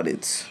happy about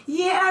it.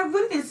 Yeah, I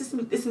really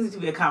think this needs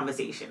to be a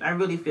conversation. I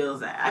really feel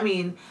that. I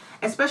mean,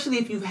 especially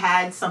if you've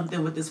had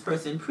something with this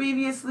person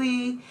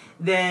previously,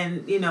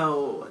 then,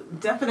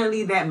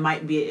 definitely that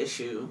might be an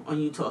issue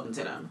on you talking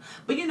to them.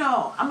 But,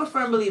 I'm a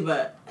firm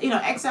believer,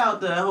 X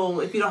out the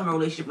whole, if you don't have a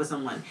relationship with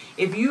someone.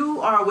 If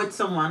you are with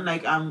someone,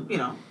 like,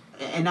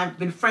 and I've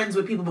been friends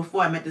with people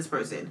before I met this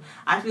person,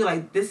 I feel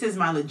like this is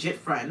my legit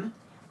friend.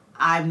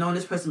 I've known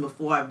this person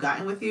before I've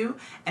gotten with you.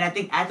 And I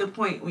think at the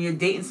point when you're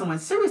dating someone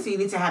seriously, you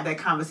need to have that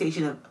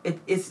conversation of if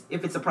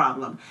it's a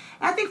problem.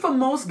 And I think for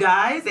most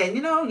guys, and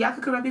y'all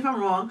can correct me if I'm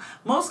wrong,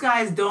 most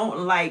guys don't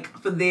like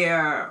for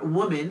their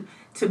woman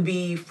to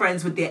be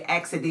friends with their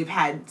ex that they've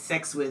had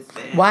sex with.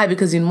 Why?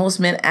 Because most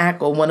men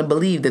act or want to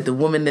believe that the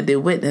woman that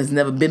they're with has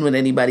never been with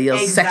anybody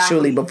else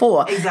sexually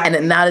before. Exactly. And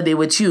that now that they're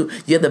with you,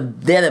 they're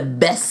the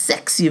best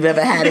sex you've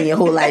ever had in your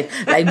whole life.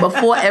 Like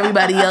before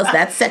everybody else,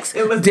 that sex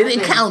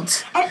didn't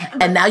count.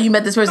 And now you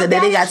met this person,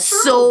 then they got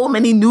so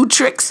many new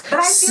tricks.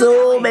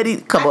 So many.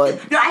 Come on.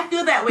 No, I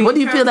feel that way. What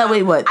do you feel that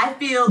way? What? I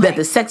feel that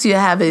the sex you're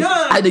having.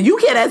 No. You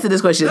can't answer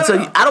this question, so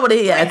I don't want to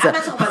hear your answer. I'm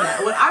not talking about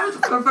that. What I was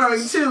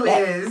referring to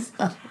is,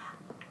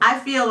 I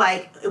feel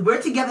like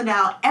we're together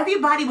now.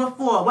 Everybody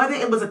before, whether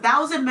it was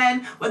 1,000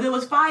 men, whether it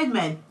was 5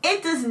 men,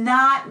 it does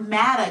not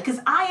matter because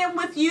I am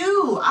with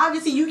you.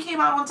 Obviously, you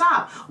came out on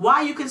top. Why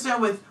are you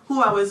concerned with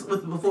who I was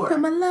with before? Put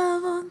my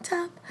love on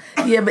top.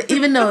 Yeah, but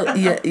even though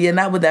you're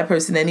not with that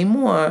person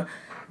anymore,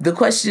 the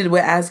question we're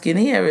asking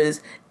here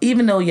is,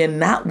 even though you're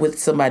not with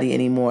somebody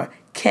anymore,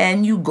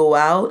 can you go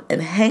out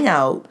and hang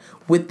out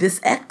with this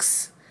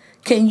ex?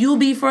 Can you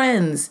be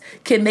friends?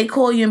 Can they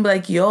call you and be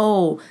like,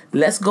 yo,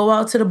 let's go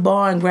out to the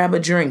bar and grab a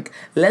drink.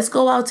 Let's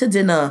go out to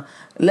dinner.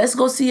 Let's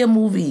go see a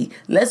movie.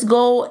 Let's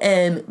go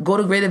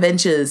to Great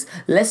Adventures.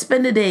 Let's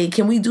spend a day.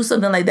 Can we do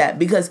something like that?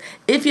 Because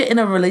if you're in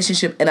a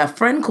relationship and a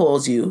friend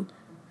calls you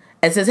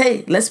and says,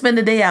 hey, let's spend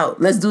the day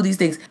out. Let's do these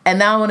things. And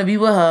now I want to be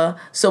with her.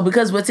 So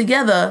because we're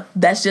together,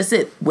 that's just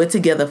it. We're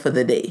together for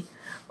the day.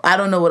 I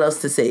don't know what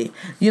else to say.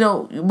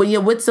 When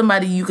you're with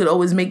somebody, you could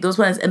always make those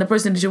plans. And the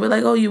person that you're with,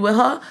 like, oh, you with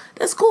her?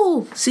 That's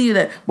cool. See you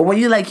there. But when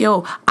you're like,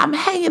 yo, I'm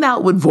hanging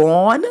out with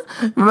Vaughn.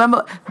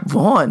 Remember?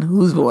 Vaughn?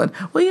 Who's Vaughn?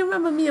 Well, you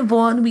remember me and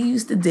Vaughn? We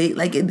used to date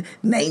like in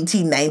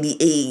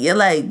 1998. You're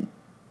like...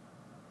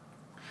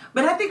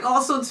 But I think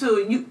also,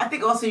 too,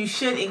 you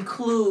should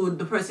include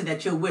the person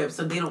that you're with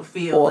so they don't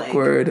feel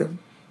awkward.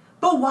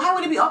 But why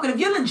would it be awkward? If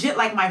you're legit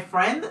like my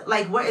friend,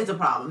 like what is the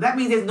problem? That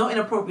means there's no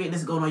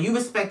inappropriateness going on. You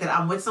respect that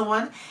I'm with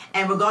someone,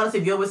 and regardless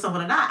if you're with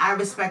someone or not, I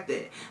respect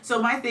it. So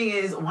my thing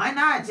is, why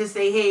not just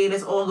say, hey,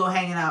 let's all go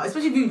hanging out?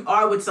 Especially if you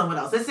are with someone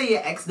else. Let's say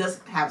your ex does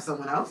have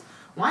someone else.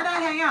 Why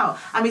not hang out?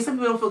 I mean, some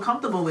people don't feel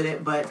comfortable with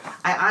it, but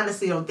I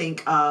honestly don't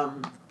think. I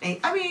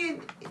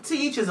mean, to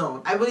each his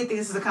own. I really think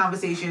this is a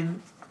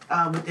conversation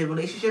within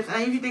relationships, and I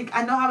usually think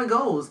I know how it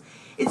goes.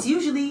 It's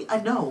usually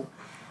a no.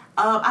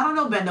 I don't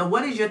know, Benda.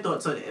 What is your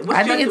thoughts on it?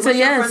 I think it's a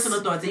yes.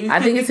 Personal thoughts?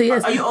 I think it's a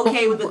yes. Are you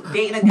okay with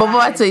dating a guy?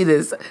 Before I tell you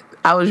this,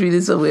 I was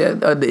reading somewhere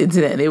on the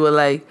internet, and they were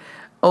like,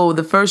 "Oh,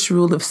 the first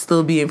rule of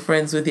still being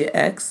friends with your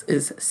ex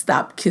is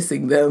stop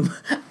kissing them."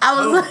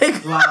 I was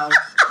like, "Wow."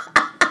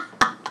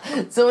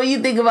 So when you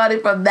think about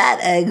it from that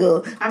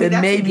angle, then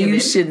maybe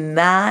you should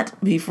not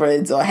be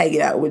friends or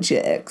hanging out with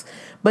your ex.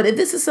 But if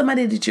this is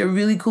somebody that you're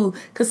really cool,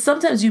 because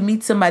sometimes you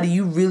meet somebody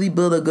you really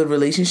build a good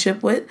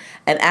relationship with,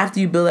 and after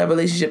you build that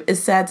relationship, it's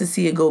sad to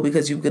see it go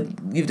because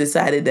you've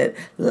decided that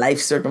life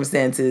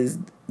circumstances,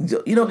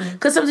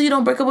 because sometimes you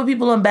don't break up with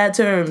people on bad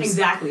terms.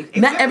 Exactly.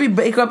 Not every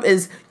breakup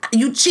is,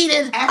 you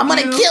cheated, I'm going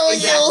to kill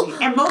you,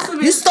 and most of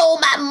it, you stole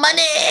my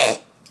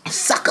money,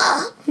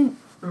 sucker.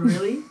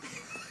 Really?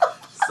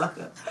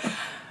 Sucker.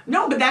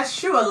 No, but that's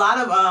true. A lot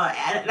of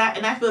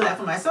and I feel that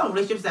for myself.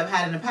 Relationships I've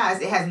had in the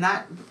past, it has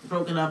not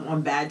broken up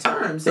on bad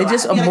terms. So they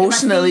just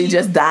emotionally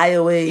just die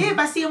away. Yeah, if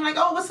I see them like,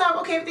 oh, what's up?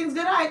 Okay, everything's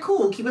good. All right,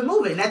 cool. Keep it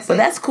moving.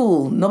 That's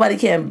cool. Nobody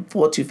can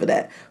fault you for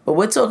that. But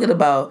we're talking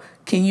about,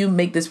 can you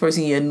make this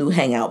person your new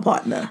hangout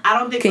partner? I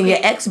don't think. Can your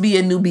ex be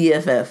a new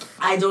BFF?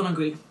 I don't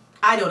agree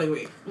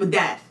with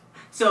that.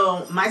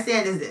 So my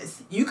stand is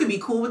this: you could be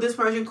cool with this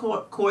person,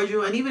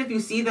 cordial, and even if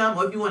you see them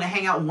or if you want to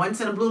hang out once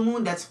in a blue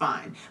moon, that's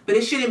fine. But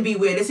it shouldn't be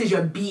where this is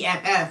your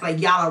BFF, like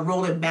y'all are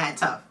rolling bad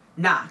tough.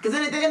 Nah, because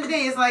at the end of the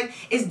day, it's like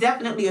it's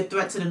definitely a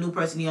threat to the new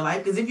person in your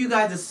life. Because if you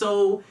guys are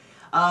so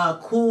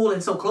cool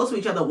and so close to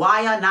each other,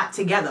 why y'all not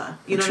together?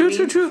 You know what I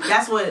mean? True.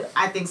 That's what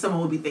I think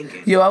someone would be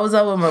thinking. Yo, I was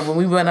out with when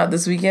we went out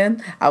this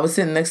weekend. I was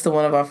sitting next to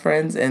one of our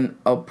friends, and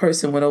a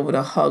person went over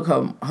to hug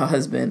her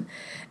husband,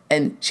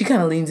 and she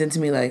kind of leans into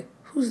me like,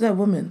 "Who's that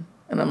woman?"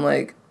 And I'm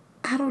like,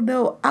 "I don't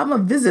know. I'm a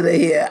visitor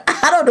here.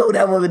 I don't know who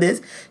that woman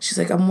is." She's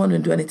like, "I'm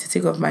wondering, do I need to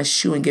take off my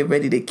shoe and get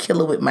ready to kill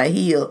her with my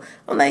heel?"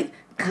 I'm like,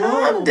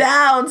 calm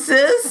down,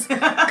 sis.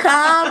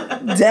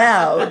 Calm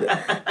down.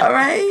 All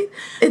right?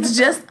 It's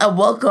just a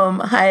welcome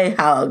hi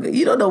hug.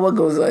 You don't know what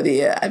goes on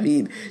here. I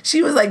mean,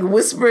 she was like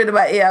whispering in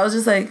my ear. I was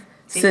just like,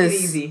 sis, take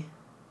it easy.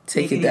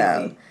 Take it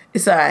down. Easy.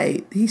 It's all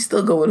right. He's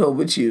still going home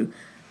with you.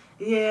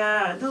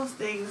 Yeah, those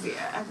things,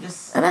 I'm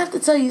just... And I have to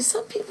tell you,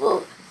 some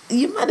people...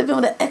 You might have been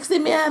with an ex, they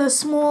may have had a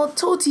small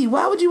tootie.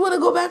 Why would you want to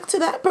go back to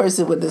that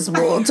person with the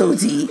small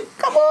tootie?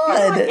 Come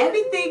on. You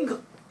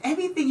know,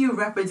 everything you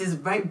reference is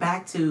right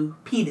back to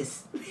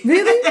penis.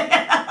 Really?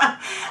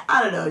 I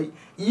don't know.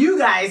 You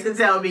guys can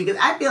tell me, because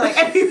I feel like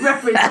every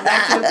reference is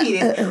back to a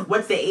penis.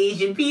 What's the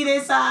Asian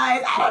penis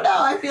size? I don't know.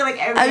 I feel like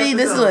every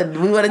this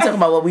one, we want to talk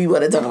about what we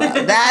want to talk about.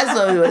 That's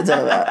what we want to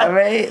talk about. All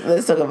right?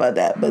 Let's talk about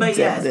that. But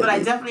yes, but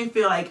I definitely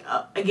feel like,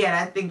 again,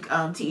 I think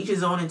to each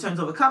his own in terms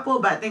of a couple,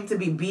 but I think to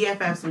be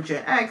BFFs with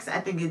your ex, I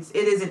think it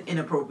isn't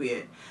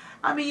inappropriate.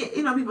 I mean,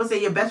 people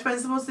say your best friend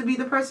is supposed to be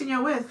the person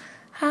you're with.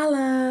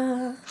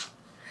 Holla.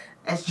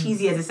 As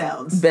cheesy as it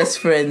sounds. Best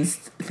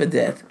friends for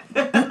death.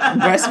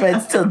 Best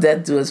friends till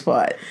death do us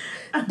part.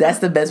 That's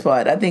the best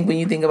part. I think when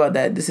you think about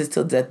that, this is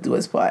till death do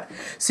us part.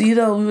 So,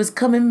 we was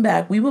coming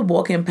back. We were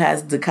walking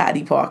past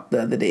Ducati Park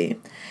the other day.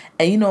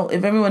 And,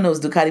 if everyone knows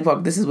Ducati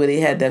Park, this is where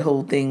they had that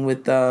whole thing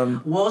with...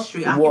 Wall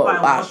Street.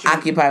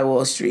 Occupy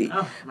Wall Street.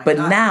 Oh, but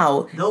God.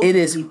 Now, Those it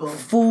is people.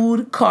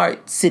 Food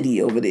cart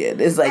city over there.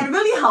 It's like... And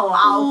really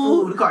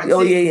halal food cart city.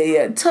 Oh,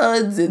 yeah.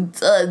 Tons and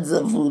tons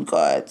of food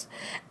carts.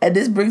 And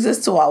this brings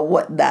us to our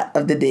whatnot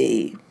of the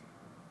day.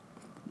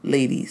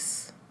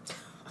 Ladies,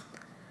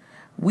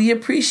 we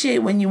appreciate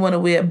when you want to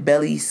wear a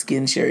belly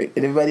skin shirt.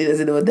 And everybody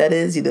doesn't know what that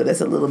is.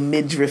 That's a little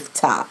midriff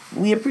top.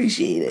 We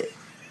appreciate it.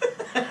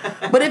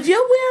 But if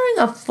you're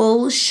wearing a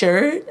full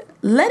shirt,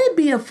 let it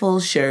be a full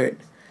shirt.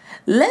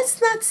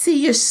 Let's not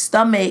see your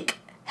stomach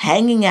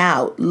hanging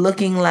out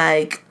looking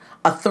like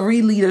a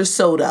 3-liter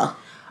soda.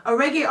 A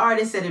reggae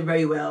artist said it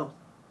very well.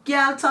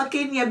 Girl, tuck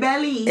in your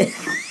belly.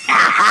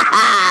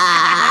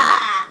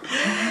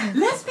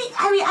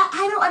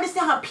 I don't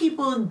understand how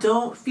people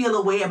don't feel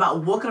a way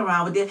about walking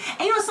around with it.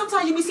 And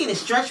sometimes you be seeing the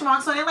stretch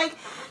marks on it. Like,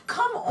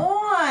 come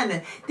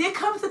on. There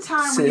comes a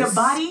time when your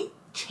body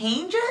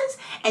changes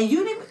and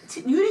you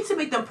need to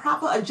make the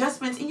proper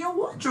adjustments in your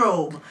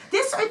wardrobe.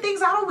 There's certain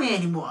things I don't wear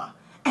anymore.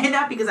 And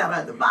not because I don't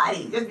have the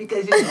body, just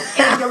because,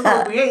 age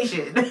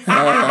appropriation.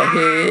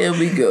 Here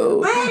we go.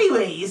 But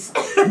anyways.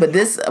 But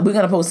we're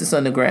going to post this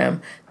on the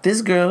gram.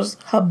 This girl's,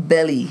 her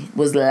belly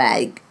was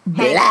like,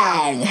 hanging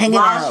out.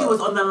 While she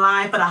was on the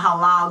line for the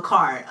halal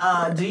cart.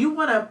 Do you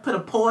want to put a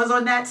pause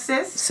on that,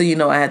 sis? So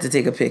I had to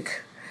take a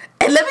pic.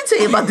 And let me tell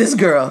you about this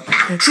girl.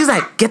 She's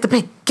like, get the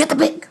pic.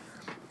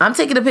 I'm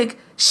taking the pic.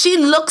 she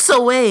looks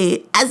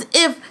away as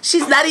if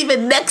she's not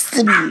even next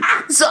to me.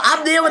 So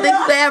I'm there with the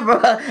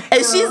camera,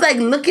 and she's like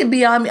looking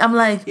beyond me. I'm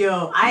like,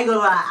 yo, I ain't gonna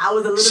lie, I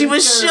was a little. She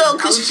was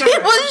shook. She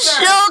was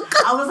shook.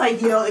 I was like,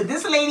 yo, if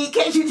this lady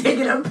catch you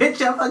taking a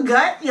picture of her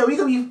gut, yo, we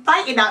gonna be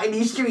fighting out in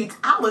these streets.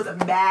 I was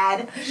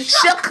mad.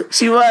 Shook.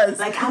 She was.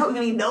 Like, I don't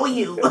really know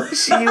you.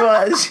 She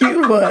was.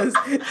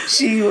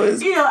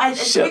 You know, and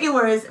speaking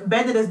words,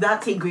 Benda does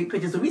not take great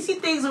pictures. When we see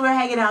things when we're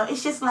hanging out,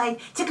 it's just like,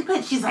 take a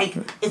picture. She's like,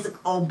 it's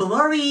all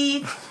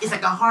blurry. It's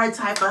like a hard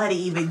time for her to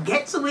even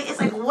get to it. It's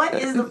like, what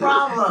is the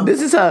problem?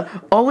 This is her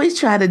always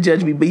trying to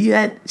judge me, but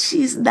yet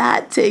she's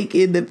not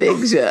taking the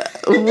picture.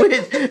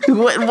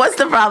 What's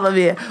the problem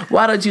here?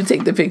 Why don't you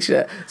take the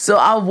picture? So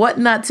our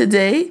whatnot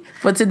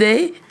for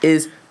today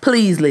is,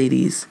 please,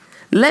 ladies,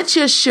 let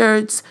your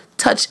shirts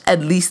touch at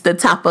least the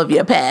top of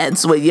your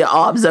pants when your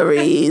arms are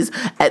raised,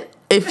 and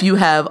if you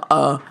have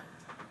a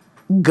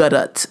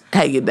gutut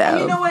hanging down.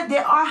 And you know what?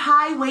 There are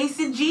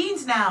high-waisted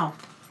jeans now.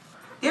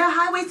 There are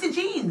high-waisted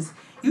jeans.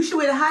 You should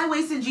wear the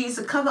high-waisted jeans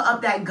to cover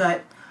up that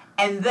gut,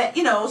 and that,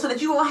 you know, so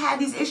that you won't have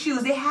these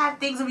issues. They have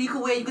things where you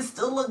can wear, you can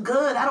still look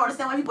good. I don't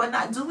understand why people are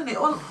not doing it.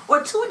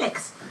 Or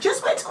tunics.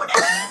 Just wear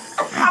tunics.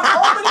 I'm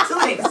over the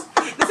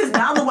tunics. This is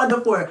not the one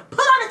before. Put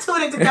on a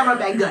tunic to cover up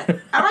that gut.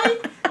 All right?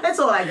 That's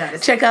all I got to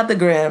say. Check out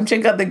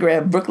the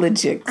gram. Brooklyn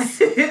Chicks.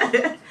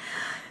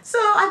 So,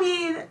 I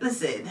mean,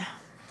 listen.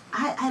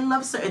 I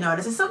love certain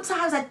artists. And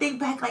sometimes I think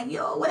back like,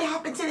 yo, what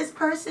happened to this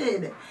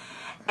person?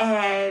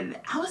 And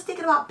I was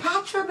thinking about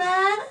Patra,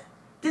 man.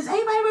 Does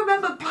anybody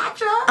remember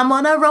Patra? I'm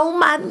on a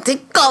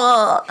romantic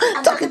call,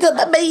 talking to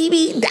the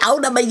baby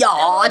down in my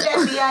yard.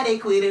 I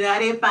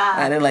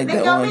didn't like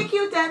that one. Make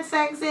you dance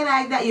sexy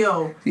like that,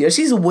 yo. Yeah,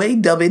 she's way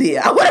dumb in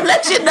here. I want to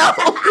let you know.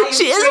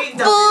 She is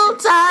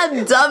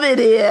full-time dumb in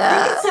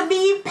here. To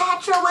me,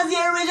 Patra was the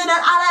original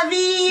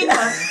Alavine.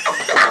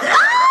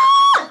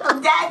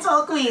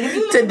 Dancehall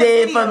queen.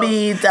 Today for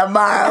me,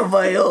 tomorrow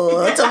for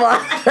you.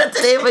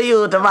 Today for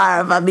you,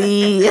 tomorrow for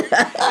me. Yo,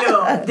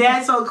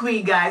 Dancehall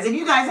queen, guys. If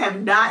you guys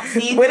have not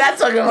seen, we're not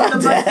talking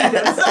about that.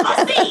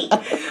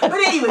 But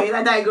anyways,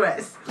 I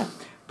digress.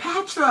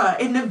 Patra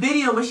in the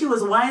video when she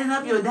was winding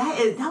up, yo,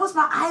 that was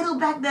my idol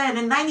back then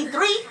in '93.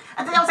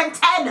 I think I was like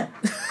 10.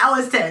 I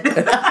was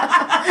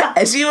 10.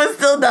 And she was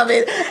still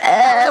dubbing.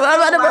 What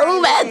about the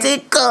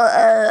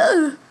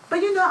romantic?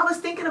 But you know, I was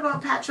thinking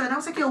about Patra and I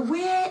was like, yo,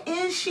 where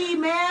is she,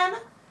 man?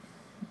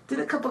 Did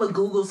a couple of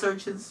Google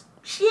searches.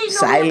 She ain't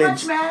nowhere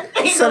much, man.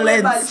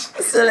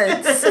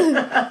 Silence.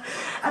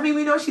 I mean,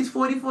 we know she's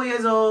 44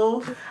 years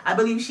old. I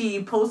believe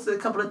she posted a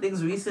couple of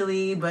things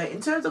recently. But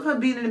in terms of her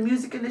being in the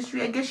music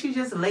industry, I guess she's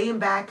just laying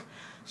back.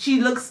 She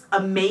looks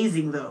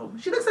amazing, though.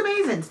 She looks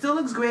amazing. Still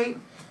looks great.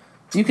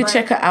 You can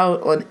check her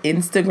out on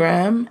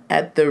Instagram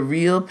at The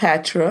Real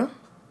Patra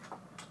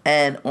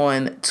and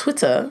on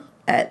Twitter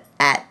at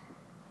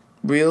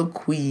Real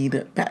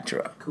Queen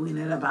Patra. Queen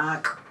in the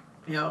back.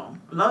 Yo,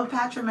 love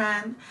Patra,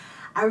 man.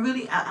 I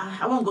really,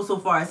 I won't go so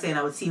far as saying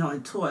I would see her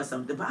on tour or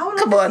something, but I would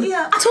love to see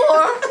her.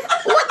 Tour?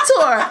 What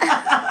tour?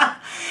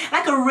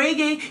 Like a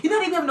reggae. You know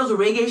how they have those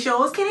reggae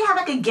shows? Can they have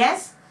like a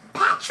guest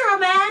Patra,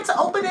 man, to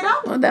open it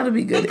up? Well, that'll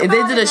be good. If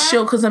they did a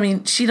show, because, I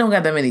mean, she don't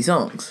got that many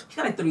songs. She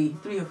got like three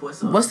or four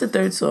songs. What's the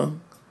third song?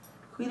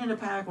 Queen in the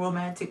Park,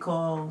 Romantic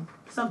Call,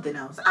 something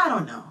else. I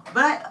don't know.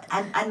 But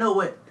I know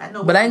what.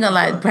 But I ain't gonna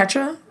lie,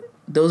 Patra,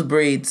 those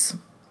braids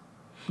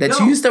that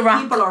you used to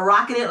rock. People are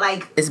rocking it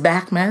like. It's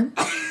back, man.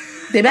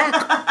 They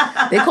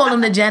back. They call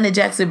them the Janet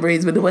Jackson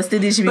braids, but the West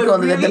Indies should be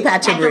calling them the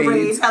Patra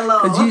braids.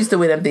 Because you used to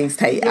wear them things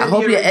tight. I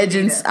hope your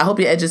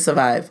edges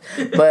survive.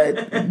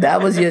 But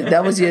that was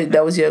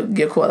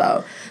your call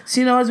out.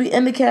 So, you know, as we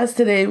end the cast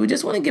today, we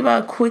just want to give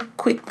a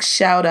quick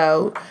shout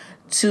out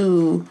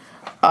to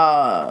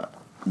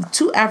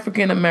 2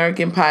 African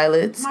American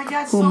pilots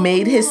who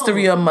made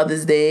history on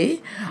Mother's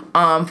Day,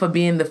 for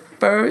being the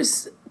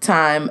first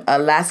time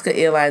Alaska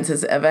Airlines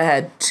has ever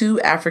had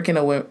 2 African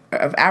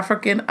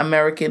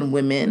American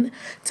women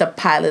to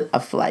pilot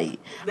a flight.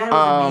 That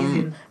was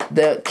amazing.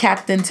 The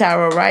Captain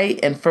Tara Wright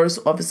and First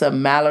Officer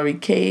Mallory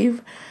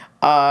Cave.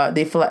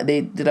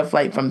 They did a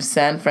flight from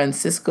San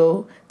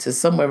Francisco to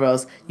somewhere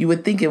else. You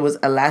would think it was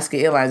Alaska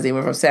Airlines. They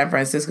went from San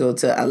Francisco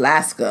to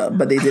Alaska,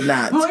 but they did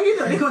not. Well, you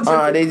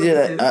know, they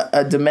did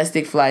a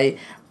domestic flight,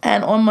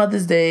 and on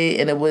Mother's Day,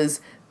 and it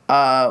was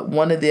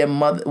one of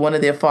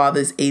their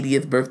father's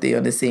 80th birthday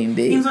on the same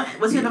day.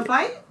 Was he on the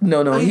flight?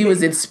 No, he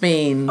was in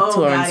Spain,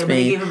 touring Spain.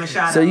 They gave him a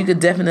shout so out. You could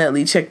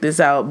definitely check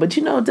this out. But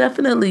you know,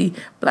 definitely,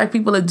 Black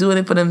people are doing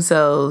it for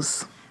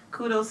themselves.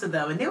 Kudos to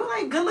them. And they were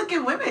like good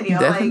looking women, yo.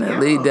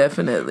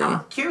 Definitely.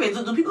 I'm curious.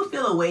 Do people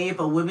feel a way if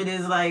a woman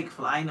is like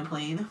flying a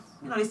plane?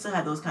 You know, they still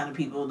have those kind of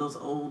people, those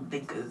old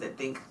thinkers that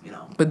think, you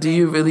know. But do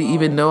you really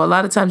even know? A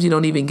lot of times you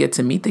don't even get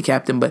to meet the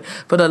captain. But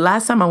for the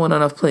last time I went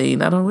on a plane,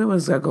 where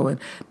was I going?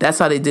 That's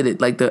how they did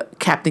it. Like the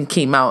captain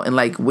came out and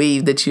like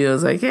waved at you. I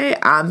was like, hey,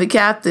 I'm the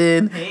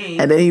captain. Hey.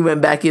 And then he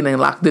went back in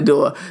and locked the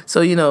door. So,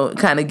 you know,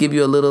 kind of give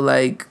you a little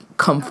like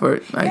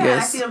comfort, I guess. Yeah, I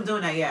see them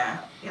doing that, yeah.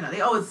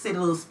 they always say the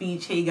little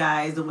speech, hey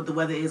guys, what the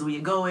weather is, where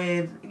you're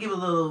going. Give a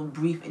little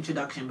brief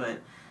introduction,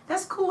 but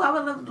that's cool. I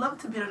would love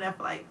to be on that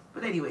flight.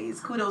 But anyways,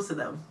 kudos to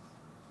them.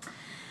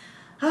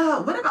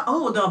 What about,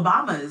 the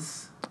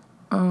Obamas?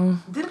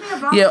 Didn't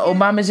the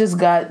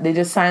Obamas they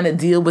just signed a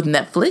deal with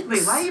Netflix.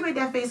 Wait, why you make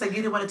that face like you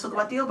didn't want to talk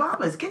about the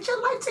Obamas? Get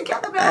your life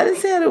together, man. I didn't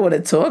say I didn't want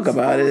to talk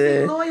about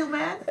it. Ain't loyal,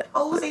 man.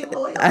 O's ain't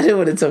loyal. I didn't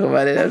want to talk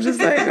about it. I'm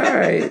just like, all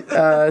right.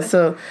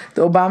 So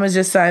the Obamas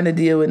just signed a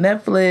deal with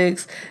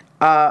Netflix.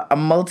 A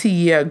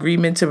multi-year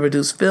agreement to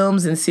produce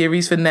films and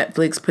series for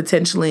Netflix,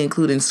 potentially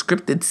including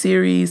scripted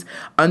series,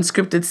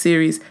 unscripted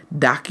series,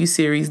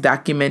 docuseries,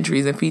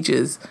 documentaries, and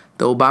features.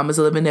 The Obamas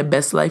are living their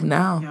best life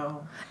now. Yo.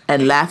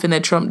 And laughing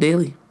at Trump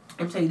daily.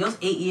 I'm telling you, those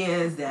 8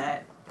 years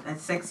that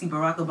sexy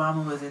Barack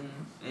Obama was in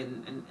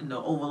the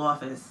Oval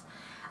Office,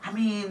 I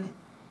mean,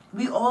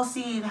 we all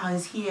seen how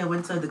his hair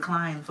went to a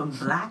decline from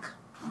black,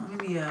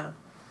 maybe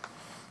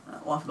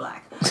off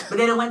black, but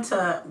then it went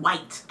to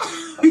white.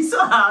 We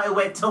saw how it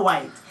went to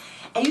white.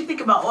 And you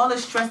think about all the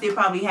stress they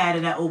probably had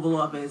in that Oval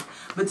Office,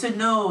 but to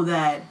know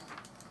that,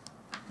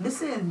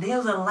 listen,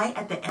 there's a light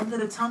at the end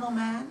of the tunnel,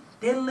 man.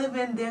 They're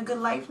living their good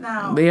life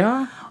now. They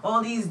are.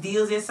 All these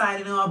deals they're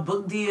signing on,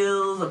 book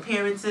deals,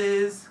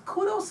 appearances.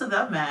 Kudos to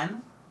them,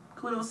 man.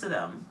 Kudos to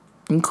them.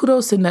 And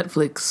kudos to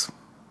Netflix.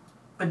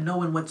 But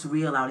knowing what's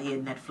real out here,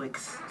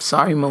 Netflix.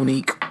 Sorry,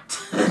 Monique.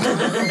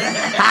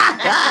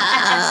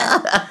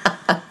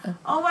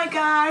 Oh my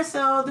God,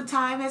 so the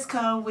time has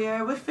come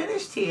where we're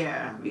finished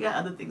here. We got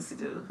other things to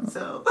do,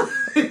 so.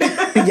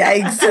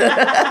 Yikes.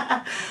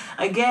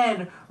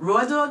 Again,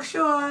 Raw Dog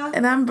Shaw.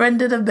 And I'm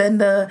Brenda the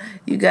Bender.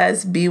 You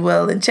guys be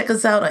well. And check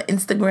us out on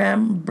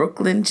Instagram,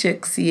 Brooklyn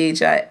Chick,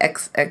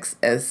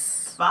 CHIXXS.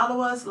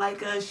 Follow us,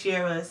 like us,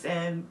 share us,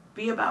 and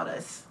be about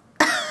us.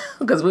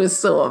 Because we're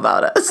so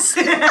about us.